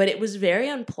 but it was very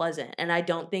unpleasant, and I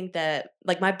don't think that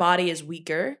like my body is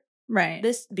weaker Right.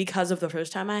 this because of the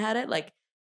first time I had it. Like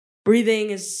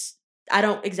breathing is I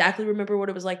don't exactly remember what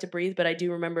it was like to breathe, but I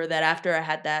do remember that after I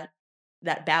had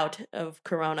that bout of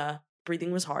corona,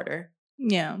 breathing was harder.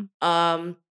 Yeah.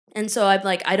 And so I'm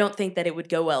like, I don't think that it would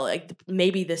go well. Like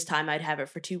maybe this time I'd have it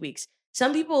for 2 weeks.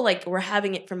 Some people like were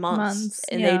having it for months Months.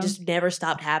 and they Yeah. just never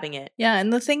stopped having it. Yeah,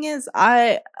 and the thing is,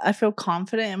 I feel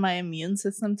confident in my immune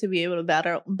system to be able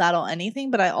to battle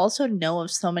anything, but I also know of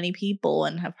so many people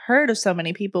and have heard of so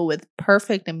many people with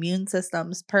perfect immune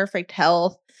systems, perfect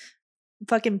health,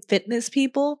 fucking fitness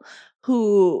people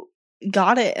who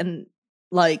got it and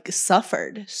like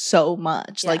suffered so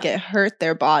much. Like Yeah. it hurt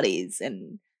their bodies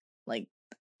and like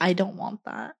I don't want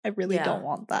that. I really Yeah. don't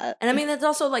want that. And I mean, that's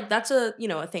also like, that's a,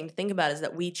 a thing to think about is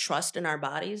that we trust in our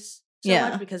bodies so Yeah.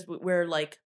 much because we're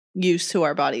like, Used to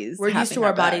our bodies. we're used having to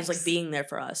our bodies backs. like being there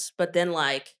for us. But then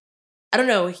like, I don't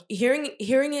know, hearing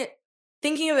it,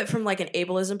 thinking of it from like an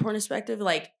ableism perspective,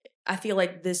 like I feel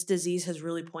like this disease has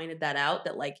really pointed that out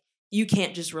that like you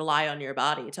can't just rely on your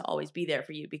body to always be there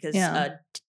for you because Yeah. a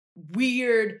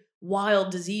weird, wild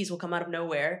disease will come out of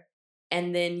nowhere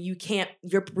and then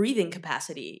your breathing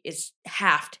capacity is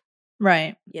halved,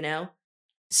 Right.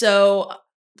 So,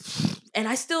 and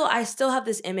I still have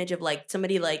this image of like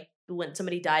somebody like when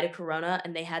somebody died of corona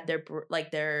and they had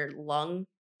their lung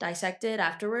dissected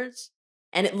afterwards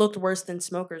and it looked worse than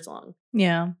smoker's lung,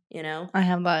 Yeah. I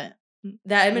have that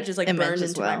that image is like image burned as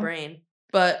into my well. brain.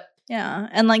 But Yeah,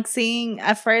 and like seeing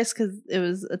at first because it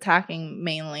was attacking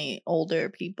mainly older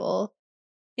people.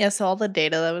 Yeah, so all the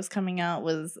data that was coming out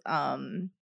was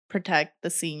protect the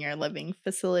senior living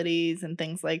facilities and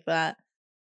things like that.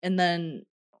 And then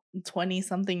 20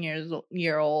 something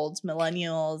year olds,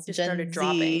 millennials, just Gen started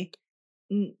dropping.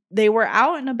 Z, they were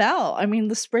out and about. I mean,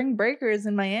 the spring breakers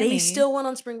in Miami. They still went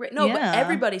on spring break. No, but Yeah.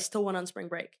 everybody still went on spring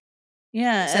break.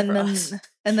 Yeah, Except and for then us.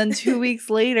 and then 2 weeks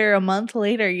later, a month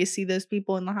later, you see those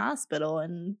people in the hospital,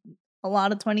 and a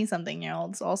lot of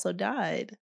 20-something-year-olds also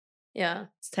died. Yeah.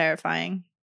 It's terrifying.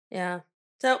 Yeah.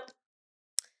 So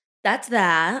That's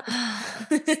that.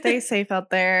 Stay safe out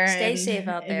there. Stay and safe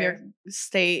out if your there.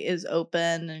 state is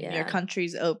open and your Yeah.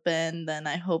 country's open, then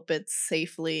I hope it's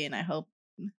safely, and I hope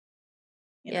you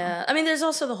know Yeah. I mean, there's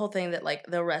also the whole thing that like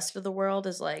the rest of the world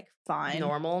is like fine.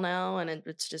 normal now, and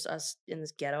it's just us in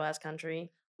this ghetto ass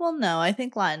country. Well, no, I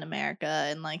think Latin America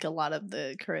and like a lot of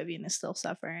the Caribbean is still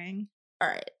suffering. All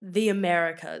right, the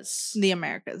Americas. The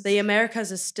Americas. The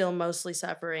Americas is still mostly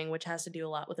suffering, which has to do a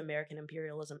lot with American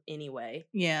imperialism anyway.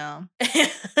 Yeah.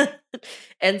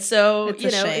 And so, It's a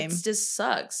shame. it just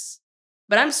sucks.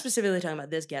 But I'm specifically talking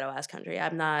about this ghetto ass country.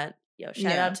 I'm not, shout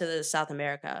Yeah. out to the South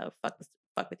America.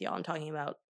 Fuck with y'all. I'm talking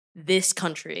about this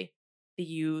country,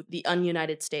 the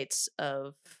ununited states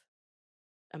of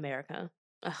America.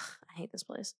 Ugh, I hate this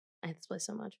place. I hate this place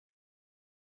so much.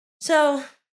 So,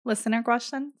 Listener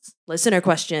questions? listener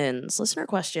questions.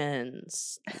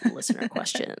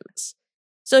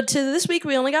 So to this week,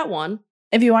 we only got one.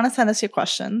 If you want to send us your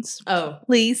questions,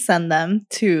 please send them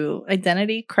to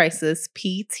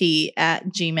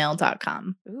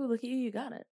identitycrisispt@gmail.com. Ooh, look at you. You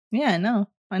got it. Yeah, I know.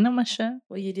 I know my shit.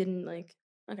 Well, you didn't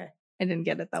okay. I didn't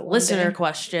get it that one Listener day.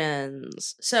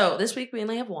 questions. So this week we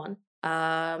only have one.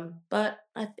 But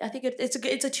I think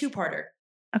it's a two-parter.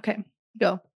 Okay, go.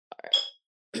 All right.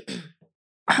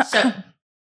 So,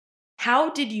 how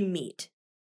did you meet?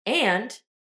 And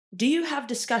do you have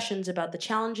discussions about the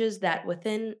challenges that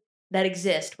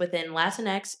exist within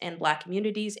Latinx and Black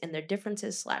communities and their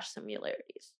differences /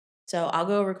 similarities? So I'll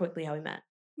go over quickly how we met.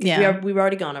 Yeah. We've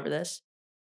already gone over this.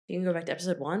 You can go back to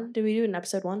episode 1. Did we do it in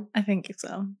episode 1? I think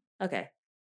so. Okay.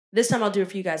 This time I'll do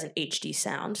it for you guys in HD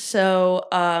sound. So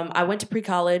I went to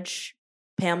pre-college.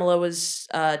 Pamela was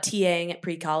TAing at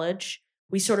pre-college.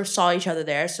 We sort of saw each other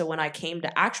there. So when I came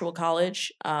to actual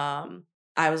college, I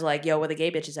was like, yo, where the gay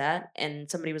bitches at?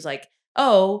 And somebody was like,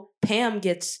 oh, Pam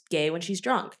gets gay when she's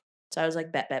drunk. So I was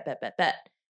like, bet.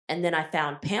 And then I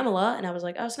found Pamela, and I was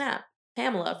like, oh, snap,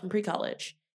 Pamela from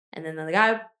pre-college. And then the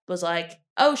guy was like,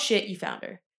 oh, shit, you found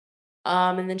her.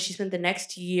 And then she spent the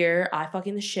next year eye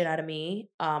fucking the shit out of me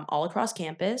all across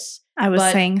campus. I was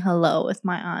saying hello with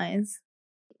my eyes.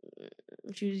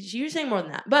 She was saying more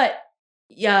than that.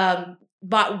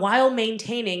 But while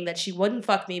maintaining that she wouldn't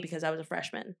fuck me because I was a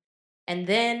freshman. And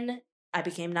then I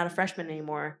became not a freshman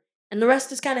anymore. And the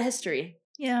rest is kind of history.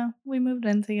 Yeah, we moved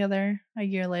in together a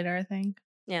year later, I think.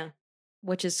 Yeah,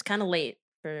 which is kind of late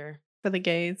for the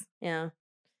gays. Yeah.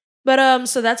 But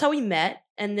so that's how we met.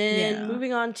 And then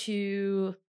moving on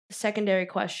to the secondary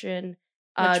question.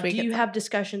 Do you have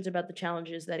discussions about the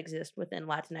challenges that exist within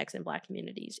Latinx and Black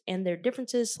communities and their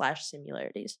differences /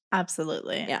 similarities?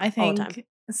 Absolutely. Yeah, I think all the time.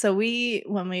 So.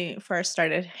 When we first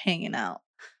started hanging out,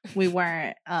 we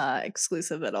weren't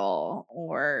exclusive at all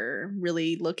or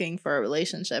really looking for a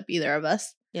relationship, either of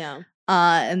us. Yeah.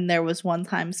 And there was one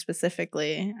time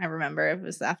specifically, I remember it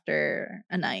was after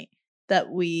a night that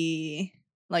we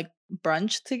like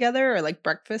brunch together or like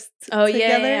breakfast together.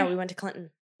 Yeah. We went to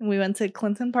Clinton. We went to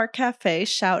Clinton Park Cafe.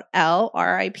 Shout out,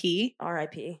 R.I.P.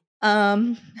 R.I.P.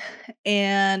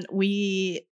 And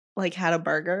we like had a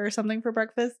burger or something for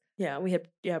breakfast. Yeah, we had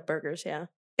burgers. Yeah.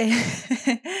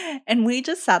 And we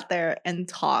just sat there and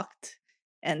talked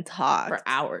for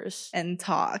hours and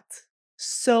talked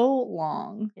so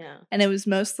long. Yeah. And it was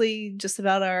mostly just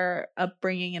about our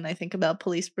upbringing and I think about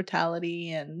police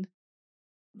brutality and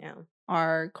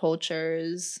our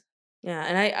cultures. Yeah,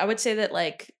 and I would say that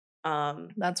like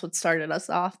that's what started us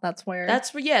off. That's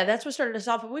what started us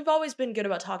off. But we've always been good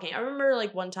about talking. I remember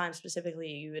like one time specifically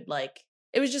you would like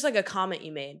it was just like a comment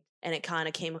you made and it kind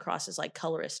of came across as like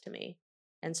colorist to me.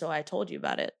 And so I told you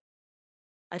about it.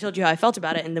 I told you how I felt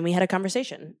about it and then we had a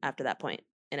conversation after that point,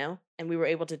 and we were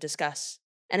able to discuss.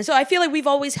 And so I feel like we've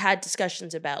always had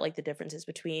discussions about like the differences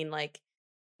between like,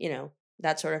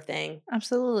 that sort of thing.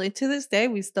 Absolutely. To this day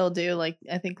we still do. Like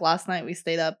I think last night we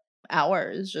stayed up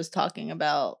hours just talking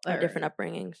about our different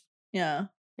upbringings. Yeah.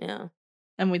 Yeah.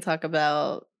 And we talk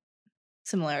about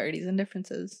similarities and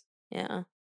differences. Yeah.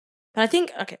 But I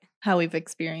think, how we've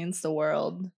experienced the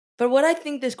world. But what I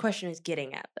think this question is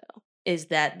getting at, though, is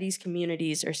that these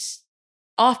communities are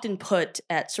often put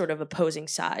at sort of opposing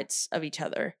sides of each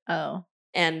other. Oh.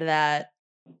 And that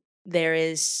there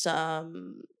is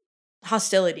some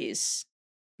hostilities.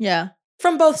 Yeah.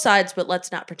 From both sides, but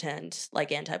let's not pretend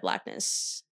like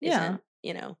anti-Blackness isn't,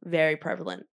 very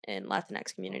prevalent in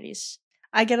Latinx communities.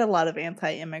 I get a lot of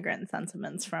anti-immigrant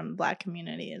sentiments from Black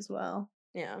community as well.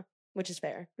 Yeah. Which is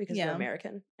fair because we're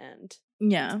American and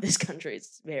this country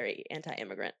is very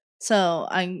anti-immigrant. So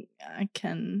I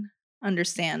can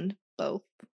understand both.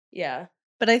 Yeah.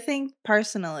 But I think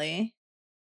personally,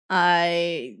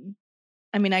 I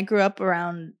grew up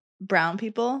around brown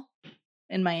people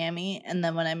in Miami, and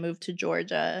then when I moved to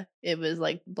Georgia, it was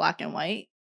like black and white,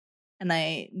 and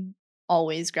I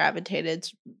always gravitated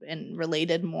and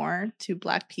related more to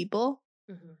black people.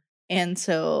 Mhm. And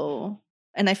so,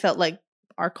 and I felt like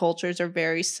our cultures are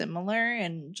very similar,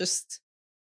 and just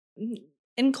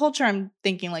in culture, I'm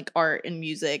thinking like art and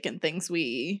music and things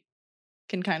we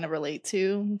can kind of relate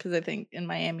to, because I think in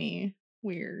Miami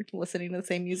we're listening to the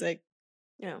same music.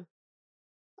 Yeah.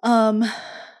 Um,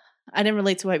 I didn't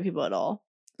relate to white people at all.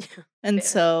 And Fair.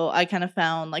 so I kind of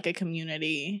found like a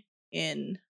community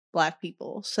in black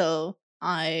people. So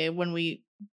when we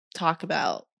talk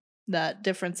about that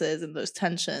differences and those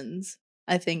tensions,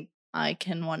 I think I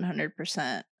can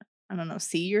 100%, I don't know,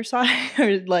 see your side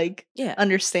or like Yeah.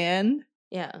 understand,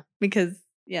 Yeah. because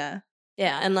yeah.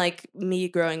 Yeah. And like me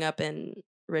growing up in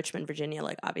Richmond, Virginia,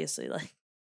 like obviously like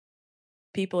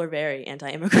people are very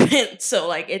anti-immigrant. So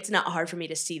like it's not hard for me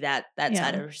to see that side Yeah.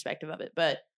 of the perspective of it.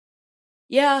 But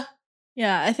yeah.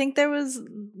 Yeah, I think there was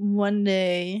one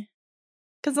day,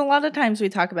 because a lot of times we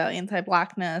talk about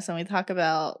anti-blackness and we talk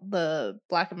about the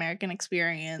Black American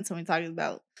experience and we talk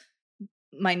about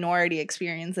minority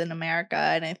experience in America,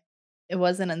 and it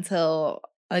wasn't until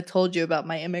I told you about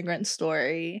my immigrant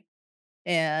story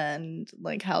and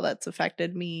like how that's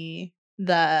affected me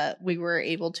that we were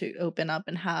able to open up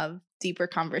and have deeper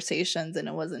conversations. And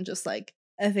it wasn't just like,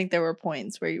 I think there were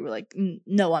points where you were like,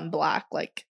 no, I'm black,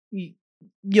 like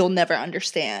you'll never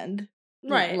understand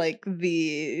Right. like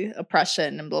the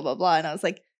oppression and blah blah blah. And I was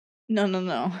like, no,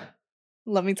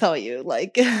 let me tell you,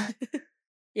 like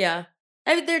Yeah.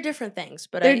 I mean, they're different things,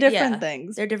 but they're different yeah,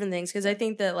 things. they're different things because I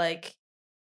think that like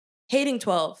hating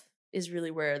 12 is really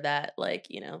where that like,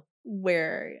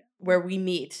 Where where we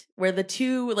meet, where the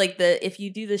two like if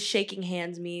you do the shaking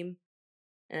hands meme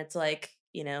and it's like,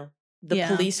 the yeah.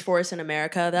 police force in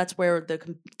America, that's where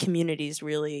the communities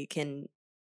really can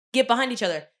get behind each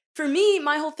other. For me,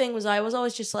 my whole thing was I was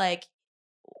always just like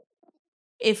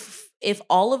if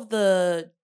all of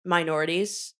the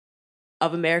minorities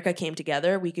of America came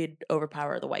together, we could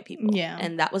overpower the white people. Yeah.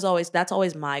 And that's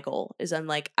always my goal. Is I'm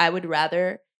like I would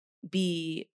rather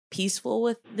be peaceful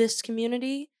with this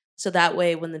community so that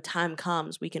way when the time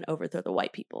comes we can overthrow the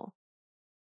white people.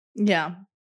 Yeah.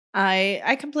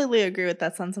 I completely agree with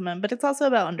that sentiment, but it's also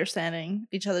about understanding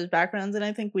each other's backgrounds, and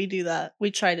I think we do that.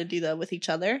 We try to do that with each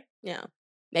other. Yeah.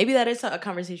 Maybe that is a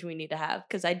conversation we need to have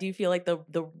because I do feel like the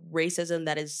racism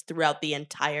that is throughout the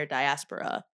entire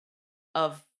diaspora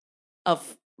of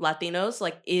Latinos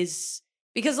like is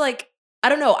because like I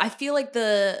don't know, I feel like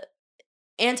the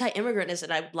anti-immigrantness,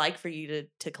 and I'd like for you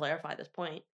to clarify this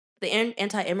point. The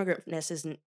anti-immigrantness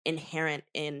isn't inherent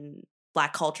in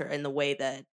Black culture in the way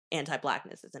that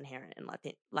anti-Blackness is inherent in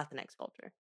Latinx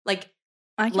culture. Like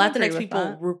I can agree Latinx with people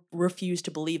that. refuse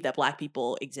to believe that Black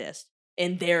people exist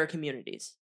in their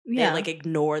communities. They Yeah. like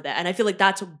ignore that, and I feel like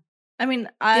that's I mean,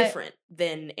 different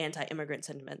than anti-immigrant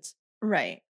sentiments.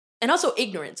 right. And also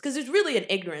ignorance, because it's really an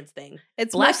ignorance thing.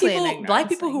 It's Black mostly people, an ignorance Black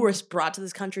people who thing. were brought to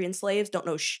this country in slaves don't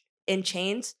know in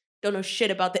chains, don't know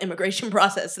shit about the immigration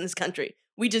process in this country.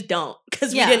 We just don't,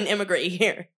 because Yeah. we didn't immigrate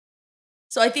here.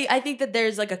 So I think that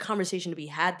there's like a conversation to be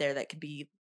had there that could be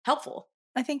helpful.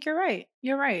 I think you're right.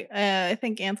 You're right. I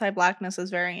think anti-blackness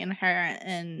is very inherent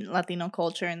in Latino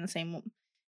culture in the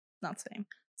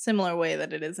similar way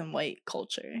that it is in white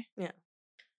culture. Yeah.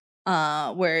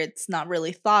 Where it's not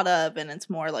really thought of, and it's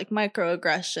more like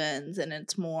microaggressions, and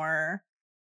it's more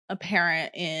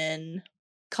apparent in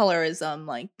colorism,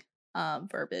 like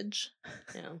verbiage,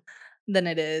 Yeah. than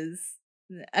it is.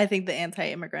 I think the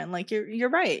anti-immigrant, like you're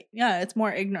right. Yeah, it's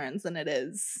more ignorance than it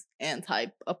is anti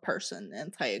a person,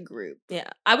 anti a group. Yeah.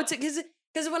 I would say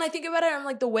because when I think about it, I'm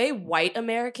like the way white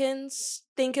Americans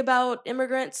think about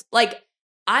immigrants. Like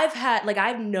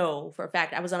I know for a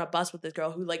fact I was on a bus with this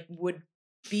girl who like would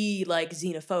be like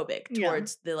xenophobic Yeah.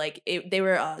 towards the like they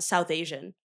were South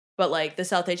Asian, but like the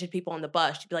South Asian people on the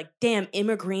bus, she'd be like, "Damn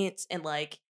immigrants," and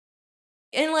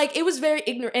it was very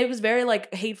ignorant. It was very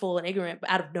like hateful and ignorant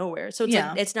out of nowhere. So it's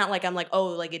Yeah. like it's not like I'm like, oh,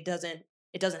 like it doesn't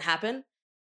happen.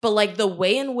 But like the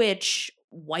way in which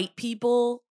white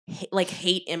people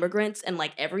hate immigrants and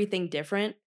like everything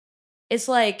different, it's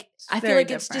like It's I feel very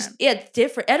like it's just different. it's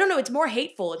different. I don't know. It's more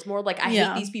hateful. It's more like I hate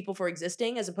Yeah. these people for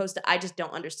existing as opposed to I just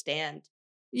don't understand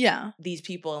Yeah. these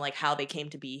people and like how they came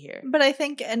to be here. But I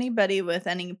think anybody with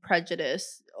any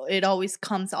prejudice, it always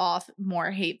comes off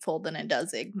more hateful than it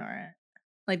does ignorant.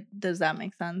 Like, does that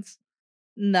make sense?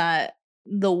 That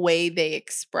the way they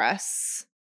express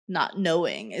not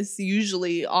knowing is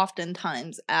usually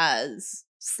oftentimes as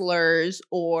slurs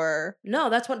or No,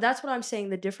 that's what I'm saying.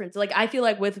 The difference, like I feel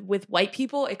like with white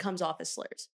people, it comes off as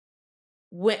slurs.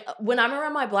 When I'm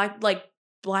around my black, like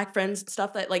Black friends and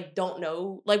stuff that like don't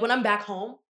know. Like when I'm back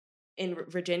home in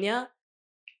Virginia,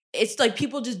 it's like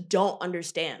people just don't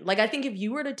understand. Like I think if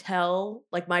you were to tell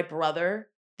like my brother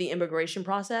the immigration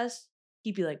process,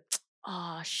 he'd be like,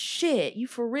 "Oh shit, you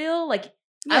for real?" Like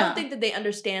I don't Yeah. think that they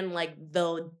understand like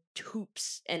the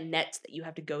hoops and nets that you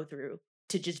have to go through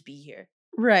to just be here.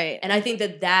 Right. And I think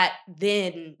that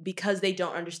then, because they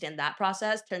don't understand that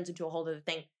process, turns into a whole other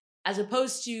thing. As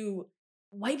opposed to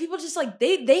white people just like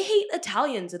they hate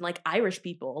Italians and like Irish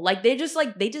people. Like they just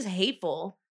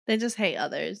hateful. They just hate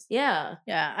others. Yeah.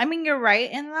 Yeah. I mean, you're right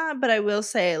in that, but I will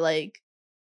say, like,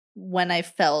 when I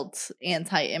felt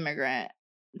anti-immigrant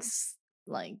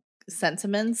like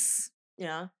sentiments,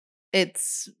 Yeah.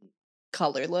 it's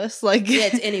colorless. Like Yeah,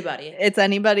 it's anybody. it's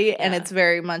anybody, and Yeah. it's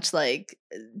very much like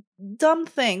dumb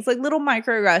things, like little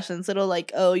microaggressions, little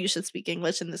like, oh, you should speak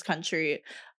English in this country.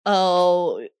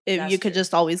 Oh, if That's you could true.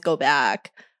 just always go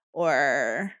back,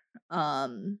 or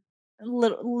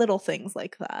little things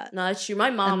like that. No, that's true. My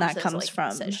mom that says comes like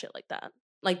from says shit like that.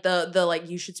 Like the like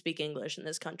you should speak English in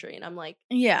this country. And I'm like,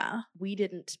 yeah, we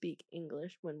didn't speak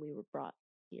English when we were brought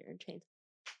here and changed.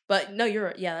 But no,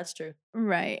 you're yeah, that's true.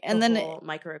 right. The And then whole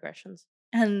microaggressions.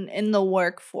 and in the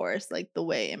workforce, like the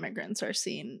way immigrants are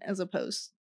seen as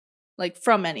opposed like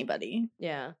from anybody.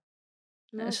 Yeah.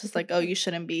 No, It's that's a just good like, oh, point. you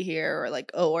shouldn't be here, or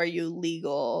like, oh, are you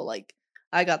legal? Like,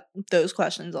 I got those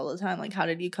questions all the time. Like, how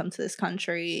did you come to this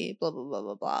country? Blah blah blah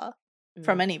blah blah.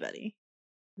 From Mm, anybody.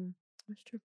 that's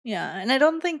true. Yeah. And I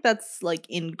don't think that's like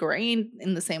ingrained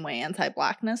in the same way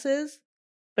anti-blackness is.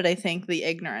 But I think the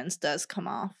ignorance does come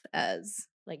off as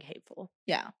Like hateful.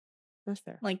 yeah. That's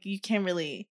fair. Like you can't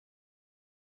really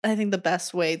I think the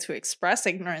best way to express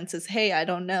ignorance is, hey, I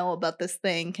don't know about this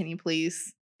thing. Can you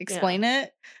please explain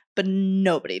it? But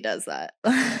nobody does that.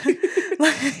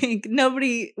 Like,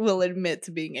 nobody will admit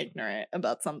to being ignorant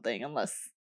about something unless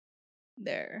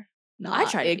they're not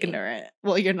try to be. ignorant.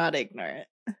 Well, you're not ignorant.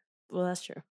 Well, that's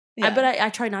true. Yeah. But I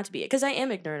try not to be it because I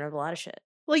am ignorant of a lot of shit.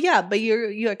 Well, yeah, but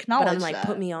you acknowledge But I'm like, that.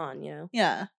 put me on, you know?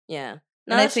 Yeah. Yeah.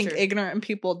 No, And I that's think true. ignorant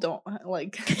people don't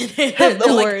like They're have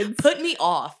the like, words. put me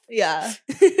off. Yeah.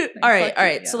 All right.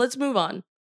 fuck you, So yeah. let's move on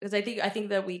because I think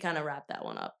that we kind of wrapped that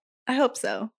one up. I hope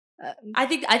so. I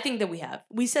think that we have.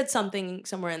 We said something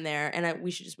somewhere in there, and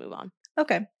we should just move on.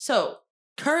 Okay. So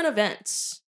current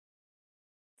events.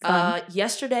 Fun.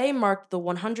 Yesterday marked the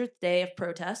 100th day of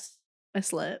protests.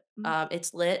 It's lit.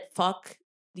 It's lit. Fuck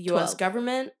the U.S. 12.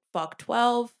 government. Fuck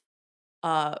 12.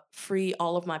 Free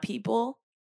all of my people.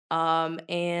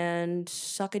 And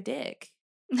suck a dick.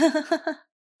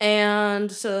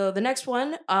 And so the next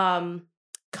one,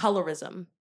 colorism.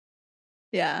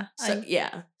 Yeah.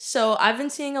 So I've been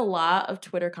seeing a lot of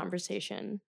Twitter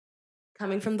conversation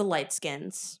coming from the light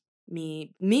skins.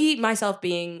 Me myself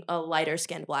being a lighter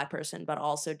skinned Black person, but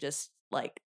also just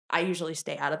like I usually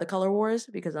stay out of the color wars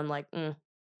because I'm like,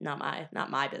 not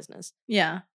my business.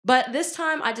 Yeah. But this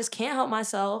time I just can't help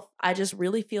myself. I just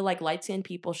really feel like light skinned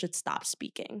people should stop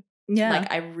speaking. Yeah.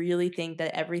 Like I really think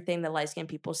that everything that light skinned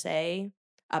people say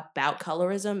about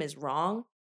colorism is wrong.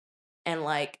 And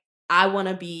like I want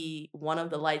to be one of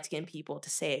the light-skinned people to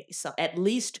say at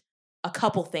least a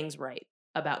couple things right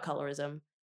about colorism,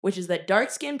 which is that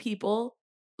dark-skinned people,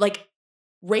 like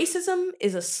racism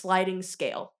is a sliding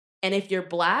scale. And if you're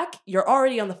Black, you're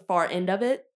already on the far end of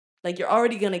it. Like you're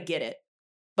already going to get it.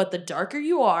 But the darker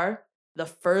you are, the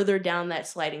further down that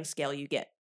sliding scale you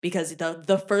get. Because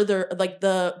the further, like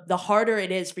the harder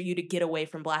it is for you to get away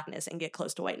from Blackness and get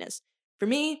close to whiteness. For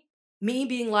me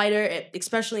being lighter,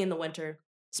 especially in the winter,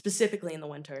 specifically in the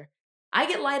winter, I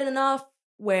get light enough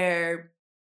where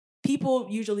people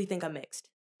usually think I'm mixed.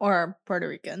 Or Puerto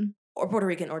Rican. Or Puerto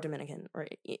Rican or Dominican or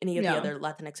any of the other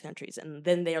Latinx countries. And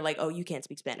then they're like, oh, you can't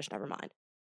speak Spanish, never mind.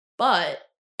 But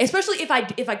especially if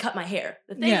I cut my hair.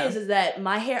 The thing is that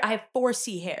my hair, I have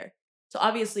 4C hair. So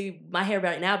obviously my hair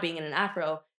right now being in an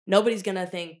afro, nobody's gonna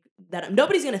think that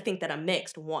I'm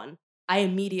mixed, one. I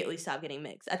immediately stop getting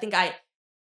mixed. I think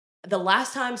the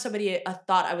last time somebody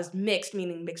thought I was mixed,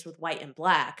 meaning mixed with white and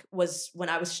Black, was when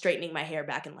I was straightening my hair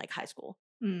back in like high school.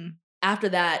 After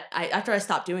that, after I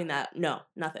stopped doing that, no,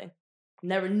 nothing.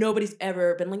 Nobody's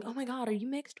ever been like, oh my God, are you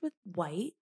mixed with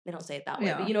white? They don't say it that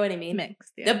way, but you know what I mean?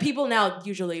 Mixed, yeah. The people now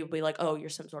usually will be like, oh, you're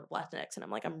some sort of Latinx. And I'm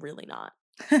like, I'm really not.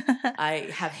 I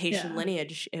have Haitian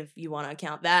lineage, if you want to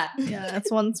count that. Yeah,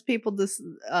 it's once people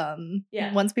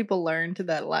once people learned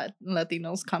that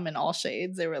Latinos come in all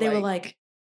shades, they were like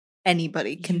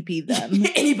anybody can be them.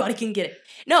 Anybody can get it.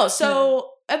 No,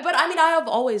 so, but I mean,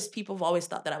 people have always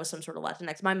thought that I was some sort of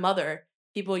Latinx. My mother,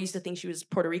 people used to think she was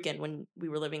Puerto Rican when we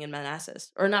were living in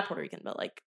Manassas. Or not Puerto Rican, but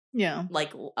like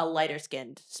a lighter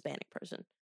skinned Hispanic person.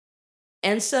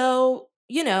 And so,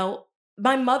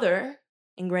 my mother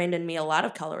ingrained in me a lot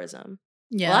of colorism,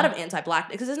 a lot of anti-black,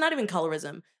 because it's not even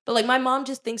colorism, but like my mom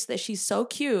just thinks that she's so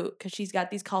cute because she's got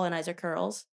these colonizer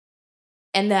curls,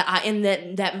 and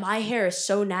that my hair is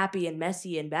so nappy and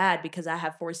messy and bad because I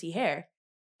have 4C hair.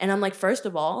 And I'm like, first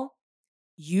of all,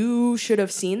 you should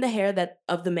have seen the hair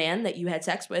of the man that you had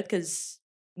sex with, because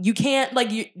you can't,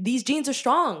 these genes are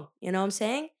strong, you know what I'm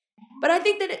saying? But I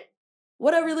think that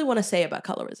what I really want to say about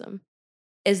colorism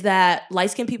is that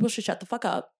light-skinned people should shut the fuck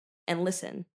up and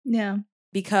listen. Yeah.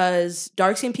 Because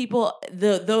dark-skinned people,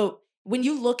 when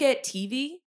you look at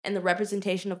TV and the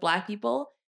representation of Black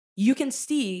people, you can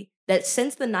see that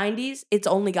since the 90s, it's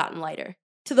only gotten lighter.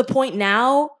 To the point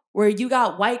now where you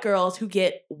got white girls who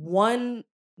get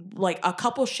a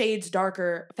couple shades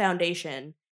darker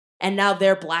foundation, and now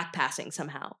they're Black passing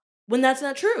somehow. When that's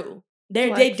not true.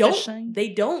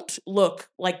 They don't look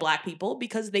like Black people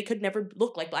because they could never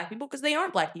look like Black people because they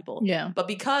aren't Black people. Yeah. But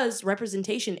because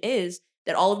representation is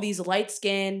that all of these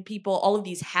light-skinned people, all of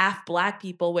these half Black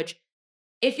people, which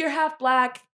if you're half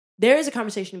Black, there is a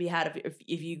conversation to be had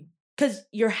if you, because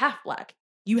you're half Black,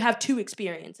 you have two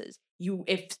experiences.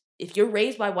 If you're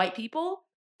raised by white people,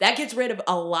 that gets rid of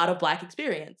a lot of Black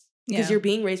experience because you're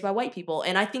being raised by white people.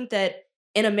 And I think that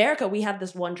in America, we have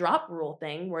this one drop rule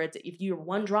thing where if you're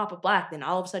one drop of Black, then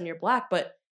all of a sudden you're Black.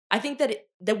 But I think that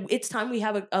it's time we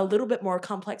have a little bit more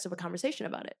complex of a conversation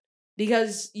about it,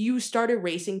 because you start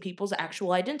erasing people's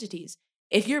actual identities.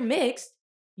 If you're mixed,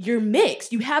 you're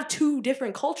mixed. You have two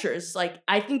different cultures. Like,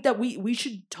 I think that we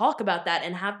should talk about that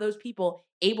and have those people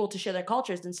able to share their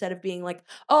cultures instead of being like,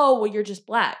 oh, well, you're just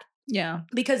Black. Yeah.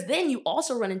 Because then you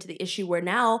also run into the issue where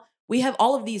now we have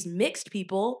all of these mixed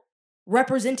people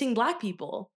representing Black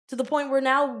people, to the point where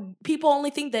now people only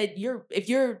think that if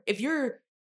you're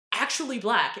actually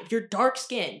Black, if you're dark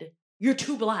skinned, you're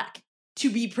too Black to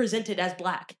be presented as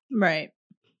Black. Right.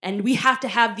 And we have to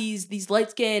have these light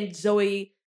skinned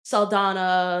Zoe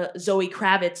Saldana, Zoe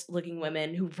Kravitz looking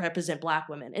women who represent Black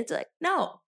women. It's like,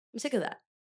 no, I'm sick of that.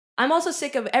 I'm also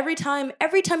sick of every time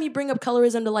you bring up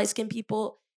colorism to light skinned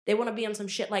people, they want to be on some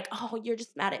shit like, oh, you're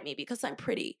just mad at me because I'm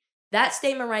pretty. That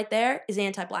statement right there is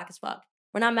anti-Black as fuck.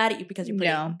 We're not mad at you because you're pretty.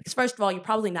 Yeah. Because first of all, you're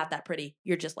probably not that pretty.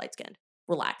 You're just light-skinned.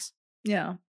 Relax.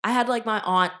 Yeah. I had my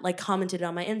aunt commented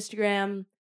on my Instagram,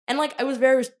 and it was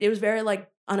very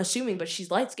unassuming, but she's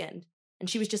light-skinned. And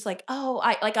she was just like, oh,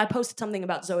 I posted something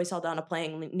about Zoe Saldana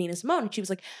playing Nina Simone, and she was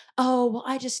like, oh, well,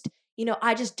 I just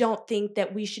don't think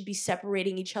that we should be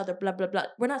separating each other, blah, blah, blah.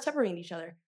 We're not separating each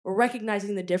other. We're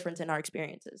recognizing the difference in our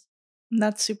experiences.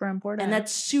 That's super important. And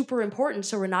that's super important,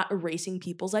 so we're not erasing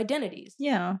people's identities.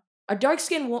 Yeah. A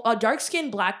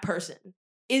dark-skinned Black person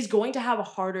is going to have a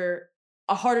harder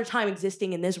time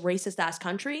existing in this racist-ass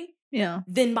country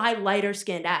than my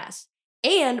lighter-skinned ass.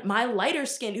 And my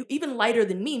lighter-skinned, even lighter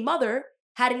than me, mother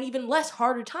had an even less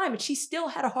harder time, and she still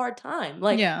had a hard time.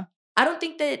 I don't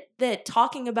think that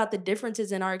talking about the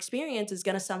differences in our experience is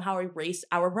going to somehow erase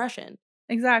our oppression.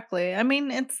 Exactly. I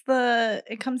mean,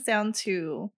 it comes down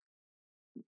to,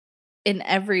 in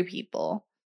every people,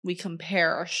 we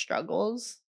compare our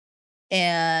struggles,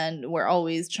 and we're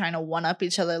always trying to one up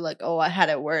each other, like, oh, I had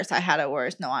it worse.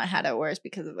 No, I had it worse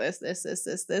because of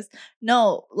this.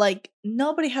 No,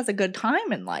 nobody has a good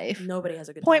time in life. Nobody has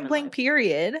a good point blank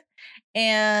period.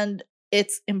 And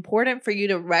it's important for you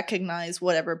to recognize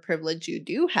whatever privilege you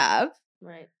do have.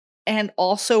 Right. And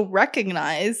also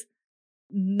recognize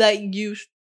that you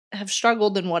have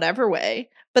struggled in whatever way,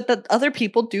 but that other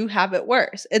people do have it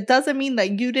worse. It doesn't mean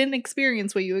that you didn't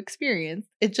experience what you experienced.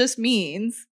 It just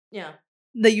means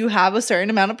that you have a certain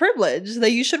amount of privilege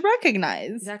that you should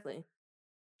recognize. Exactly.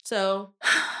 So,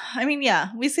 I mean, yeah,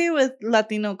 we see it with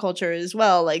Latino culture as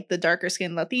well, like the darker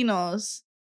skinned Latinos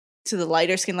to the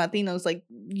lighter skinned Latinos. Like,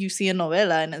 you see a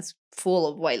novela and it's full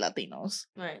of white Latinos.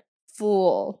 Right.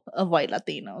 Full of white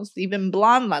Latinos, even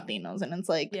blonde Latinos. And it's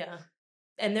like, yeah.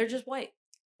 And they're just white.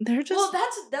 They're just... Well,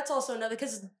 that's also another,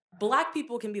 because Black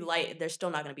people can be light, they're still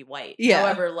not going to be white. Yeah.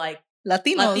 However,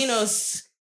 Latinos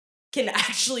can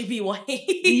actually be white.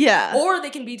 Yeah. Or they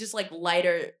can be just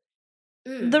lighter.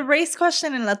 The race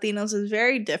question in Latinos is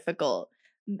very difficult.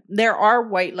 There are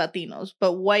white Latinos,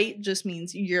 but white just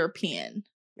means European,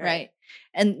 right?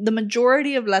 And the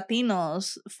majority of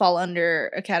Latinos fall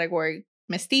under a category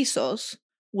mestizos,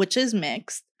 which is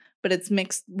mixed, but it's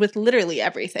mixed with literally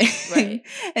everything. Right.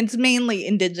 And it's mainly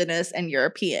indigenous and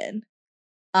European.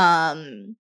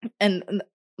 And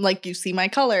you see my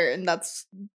color, and that's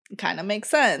kind of makes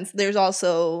sense. There's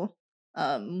also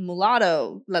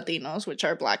mulatto Latinos, which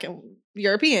are Black and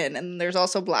European, and there's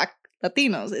also Black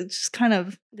Latinos. It's just kind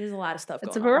of, There's a lot of stuff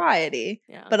it's a going on. variety.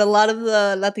 Yeah. But a lot of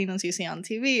the Latinos you see on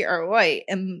TV are white,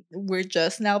 and we're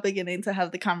just now beginning to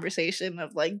have the conversation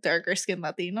of like darker skinned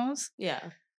Latinos. Yeah.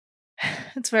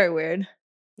 It's very weird.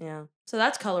 Yeah. So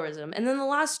that's colorism. And then the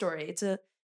last story, it's a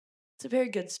very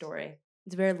good story.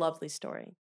 It's a very lovely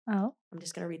story. Oh. I'm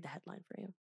just going to read the headline for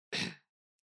you.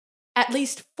 At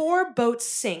least 4 boats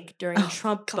sink during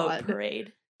Trump boat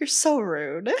parade. You're so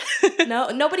rude. No,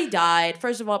 nobody died.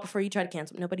 First of all, before you try to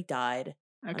cancel, nobody died.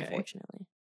 Okay. Unfortunately.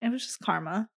 It was just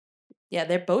karma. Yeah,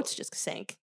 their boats just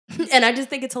sank. And I just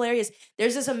think it's hilarious.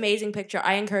 There's this amazing picture.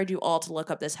 I encourage you all to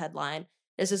look up this headline.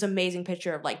 There's this amazing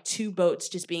picture of like 2 boats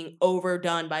just being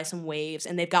overdone by some waves,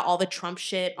 and they've got all the Trump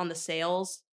shit on the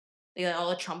sails. They got all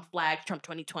the Trump flags, Trump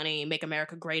 2020, make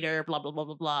America greater, blah, blah, blah,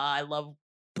 blah, blah. I love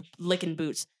licking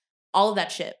boots. All of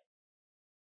that shit.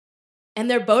 And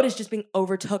their boat is just being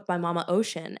overtook by Mama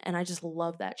Ocean, and I just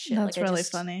love that shit. That's like, really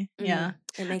funny. Yeah,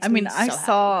 it makes I mean, me I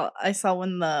so saw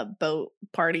when the boat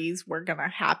parties were gonna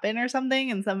happen or something,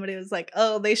 and somebody was like,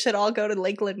 "Oh, they should all go to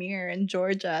Lake Lanier in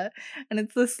Georgia," and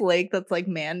it's this lake that's like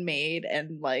man-made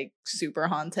and like super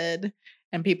haunted,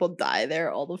 and people die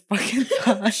there all the fucking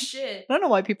time. Shit. I don't know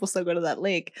why people still go to that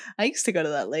lake. I used to go to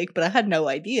that lake, but I had no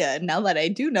idea. And now that I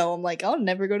do know, I'm like, I'll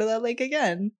never go to that lake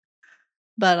again.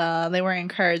 But they were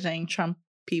encouraging Trump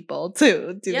people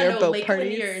to do their boat Lake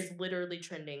parties. Lanier is literally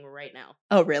trending right now.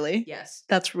 Oh, really? Yes.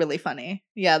 That's really funny.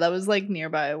 Yeah, that was like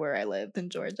nearby where I lived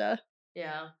in Georgia.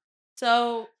 Yeah.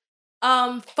 So,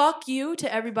 fuck you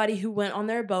to everybody who went on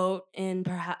their boat in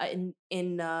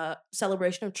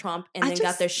celebration of Trump and then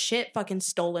got their shit fucking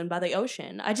stolen by the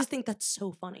ocean. I just think that's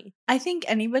so funny. I think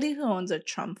anybody who owns a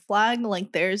Trump flag,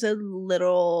 like there's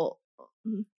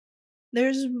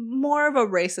more of a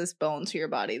racist bone to your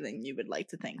body than you would like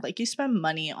to think. Like you spend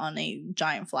money on a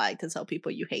giant flag to tell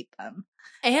people you hate them.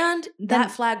 And that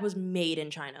flag was made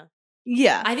in China.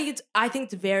 Yeah. I think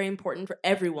it's very important for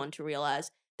everyone to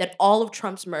realize that all of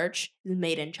Trump's merch is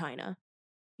made in China.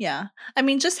 Yeah. I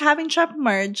mean, just having Trump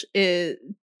merch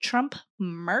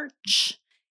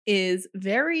is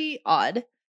very odd.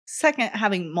 Second,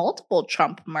 having multiple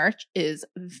Trump merch is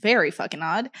very fucking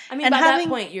odd. I mean, by that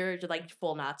point, you're like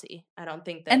full Nazi. I don't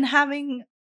think that. And having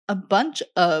a bunch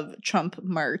of Trump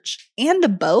merch and a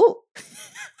boat.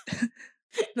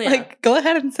 Like, go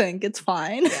ahead and sink. It's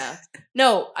fine. Yeah.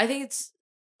 No, I think it's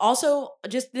also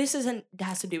just,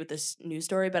 has to do with this news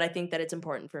story, but I think that it's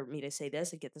important for me to say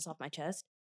this and get this off my chest.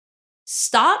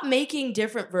 Stop making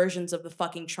different versions of the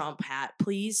fucking Trump hat,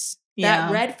 please. Yeah.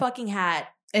 That red fucking hat.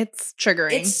 It's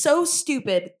triggering. It's so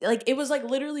stupid. Like, it was like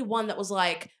literally one that was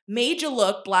like, made you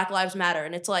look, Black Lives Matter.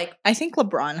 And it's like, I think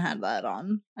LeBron had that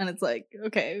on. And it's like,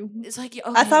 okay. It's like, okay,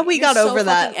 I thought we got over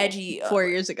that edgy, 4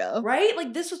 years ago. Right?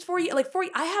 Like, this was 4 years. Like,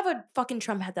 I have a fucking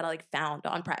Trump hat that I like found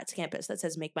on Pratt's campus that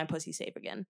says, "Make my pussy safe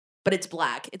again." But it's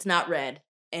black. It's not red.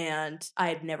 And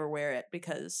I'd never wear it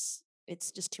because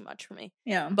it's just too much for me.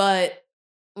 Yeah. But,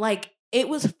 like, it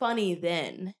was funny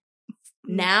then.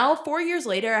 Now, 4 years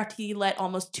later, after he let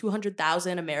almost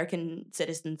 200,000 American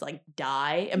citizens like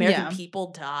die, American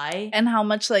people die, and how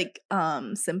much like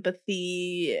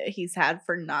sympathy he's had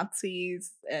for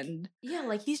Nazis, and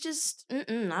like he's just I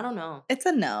don't know. It's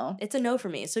a no. It's a no for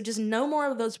me. So just no more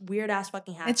of those weird ass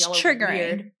fucking hats. It's triggering.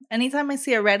 Weird. Anytime I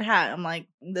see a red hat, I'm like,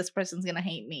 this person's gonna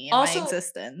hate me and my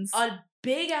existence. A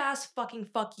big ass fucking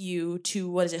fuck you to,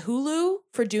 what is it, Hulu,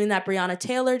 for doing that Breonna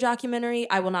Taylor documentary.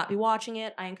 I will not be watching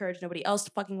it. I encourage nobody else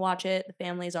to fucking watch it. The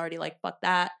family is already like, fuck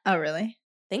that. Oh, really?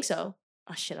 Think so.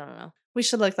 Oh shit, I don't know. We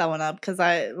should look that one up because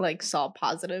I like saw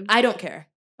positive. I don't care.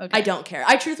 Okay. I don't care.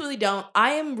 I truthfully don't.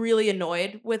 I am really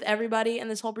annoyed with everybody in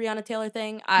this whole Breonna Taylor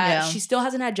thing. She still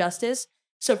hasn't had justice.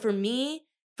 So for me,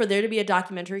 for there to be a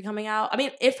documentary coming out, I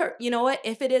mean, if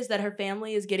it is that her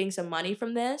family is getting some money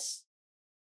from this,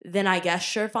 then I guess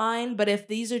sure, fine. But if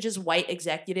these are just white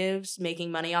executives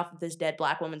making money off of this dead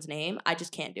black woman's name, I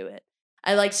just can't do it.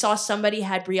 I like saw somebody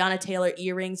had Breonna Taylor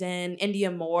earrings in. India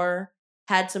Moore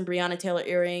had some Breonna Taylor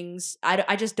earrings.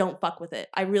 I just don't fuck with it.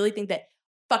 I really think that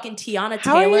fucking Tiana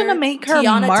Taylor. How are you gonna make her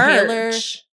merch? Taylor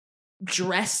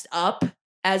dressed up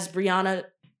as Breonna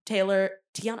Taylor.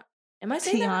 Am I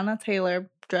saying Tiana that? Taylor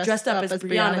dressed up as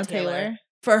Breonna Taylor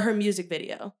for her music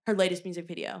video, her latest music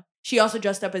video. She also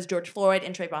dressed up as George Floyd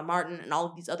and Trayvon Martin and all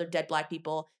of these other dead black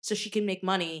people so she can make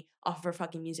money off of her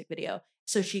fucking music video.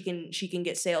 So she can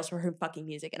get sales for her fucking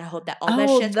music. And I hope that all that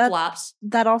shit flops.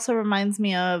 That also reminds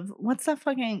me of, what's that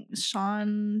fucking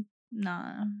Shawn? No,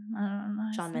 I don't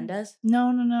know. Shawn Mendes?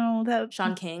 No. That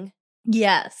Shawn King?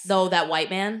 Yes. Though that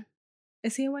white man?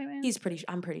 Is he a white man?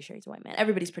 I'm pretty sure he's a white man.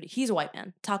 He's a white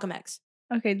man. Talcum X.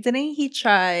 Okay, didn't he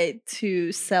try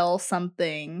to sell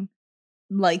something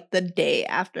like the day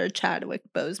after Chadwick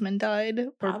Boseman died.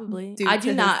 or Probably. due I to do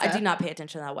his not death. pay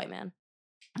attention to that white man.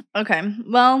 Okay.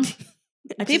 Well, I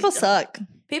just people don't. suck.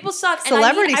 People suck.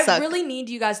 Celebrities and I suck. really need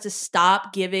you guys to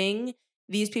stop giving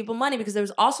these people money, because there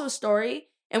was also a story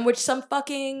in which some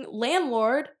fucking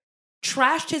landlord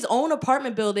trashed his own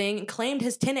apartment building and claimed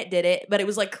his tenant did it, but it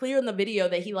was like clear in the video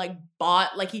that he like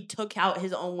bought, like he took out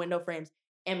his own window frames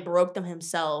and broke them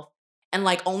himself and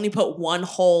like only put one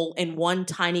hole in one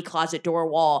tiny closet door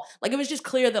wall. Like it was just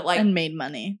clear that like and made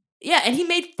money. yeah, and he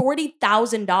made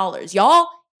 $40,000. Y'all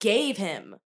gave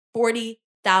him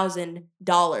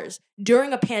 $40,000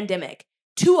 during a pandemic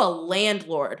to a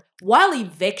landlord while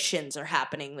evictions are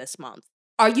happening this month.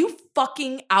 Are you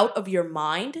fucking out of your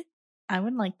mind? I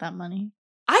would like that money.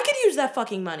 I could use that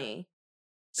fucking money.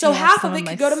 So Yeah, half some of of it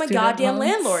my could go to my student goddamn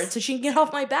loans. landlord so she can get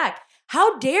off my back.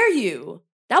 How dare you?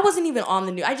 That wasn't even on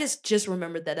the news. I just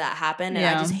remembered that happened, and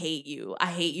I just hate you. I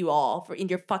hate you all for in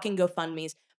your fucking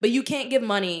GoFundMes. But you can't give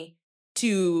money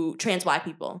to trans black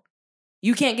people.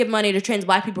 You can't give money to trans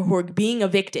black people who are being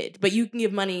evicted, but you can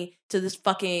give money to this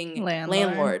fucking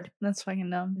landlord That's fucking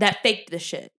dumb. that faked this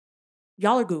shit.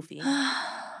 Y'all are goofy.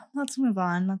 Let's move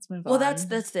on. Well, that's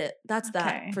it. That's Okay.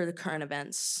 that for the current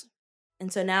events.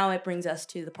 And so now it brings us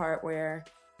to the part where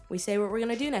we say what we're going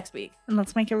to do next week. And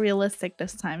let's make it realistic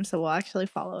this time so we'll actually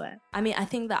follow it. I mean, I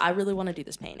think that I really want to do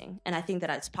this painting, and I think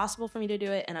that it's possible for me to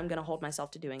do it, and I'm going to hold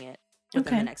myself to doing it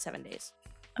within the next 7 days.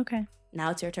 Okay.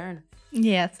 Now it's your turn.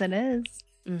 Yes, it is.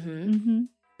 Mm-hmm.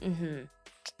 Mm-hmm. Mm-hmm.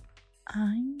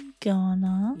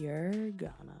 You're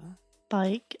gonna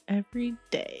bike every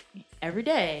day. Every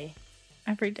day?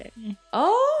 Every day.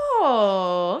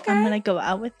 Oh, okay. I'm gonna go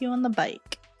out with you on the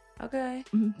bike. Okay.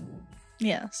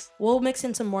 Yes. We'll mix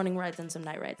in some morning rides and some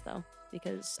night rides, though,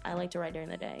 because I like to ride during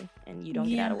the day, and you don't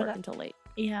get out of work until late.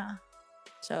 Yeah.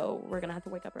 So we're gonna have to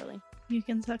wake up early. You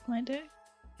can suck my dick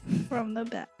from the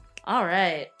back. All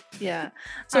right. Yeah.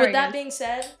 So with that being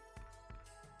said,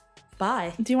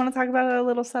 bye. Do you want to talk about a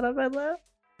little setup I love?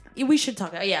 We should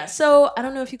talk about So I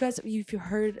don't know if you guys if you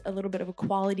heard a little bit of a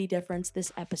quality difference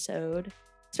this episode.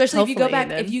 Especially Hopefully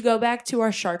if you go back to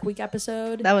our Shark Week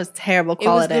episode. That was terrible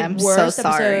quality. It was the worst I'm so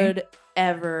sorry. episode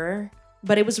ever.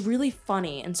 But it was really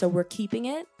funny, and so we're keeping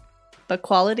it. But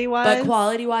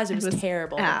quality-wise, it was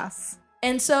terrible. Ass.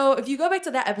 And so if you go back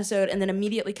to that episode and then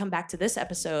immediately come back to this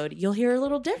episode, you'll hear a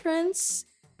little difference.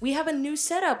 We have a new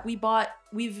setup. We've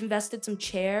invested some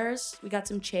chairs. We got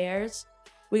some chairs.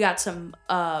 We got some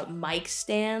mic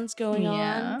stands going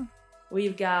on.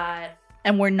 We've got...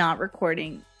 And we're not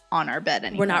recording on our bed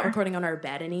anymore. We're not recording on our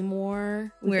bed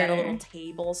anymore. We've got a little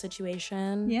table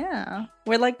situation. Yeah.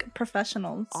 We're like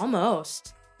professionals.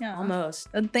 Almost. Yeah. Almost.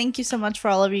 And thank you so much for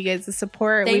all of you guys'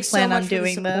 support. We plan on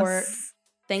doing this.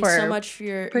 Thanks so much for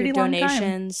your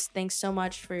donations. Thanks so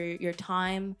much for your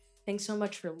time. Thanks so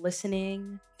much for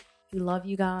listening. We love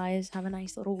you guys. Have a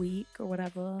nice little week or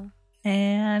whatever.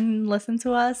 And listen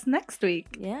to us next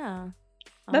week. Yeah.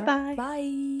 Bye-bye.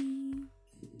 Bye.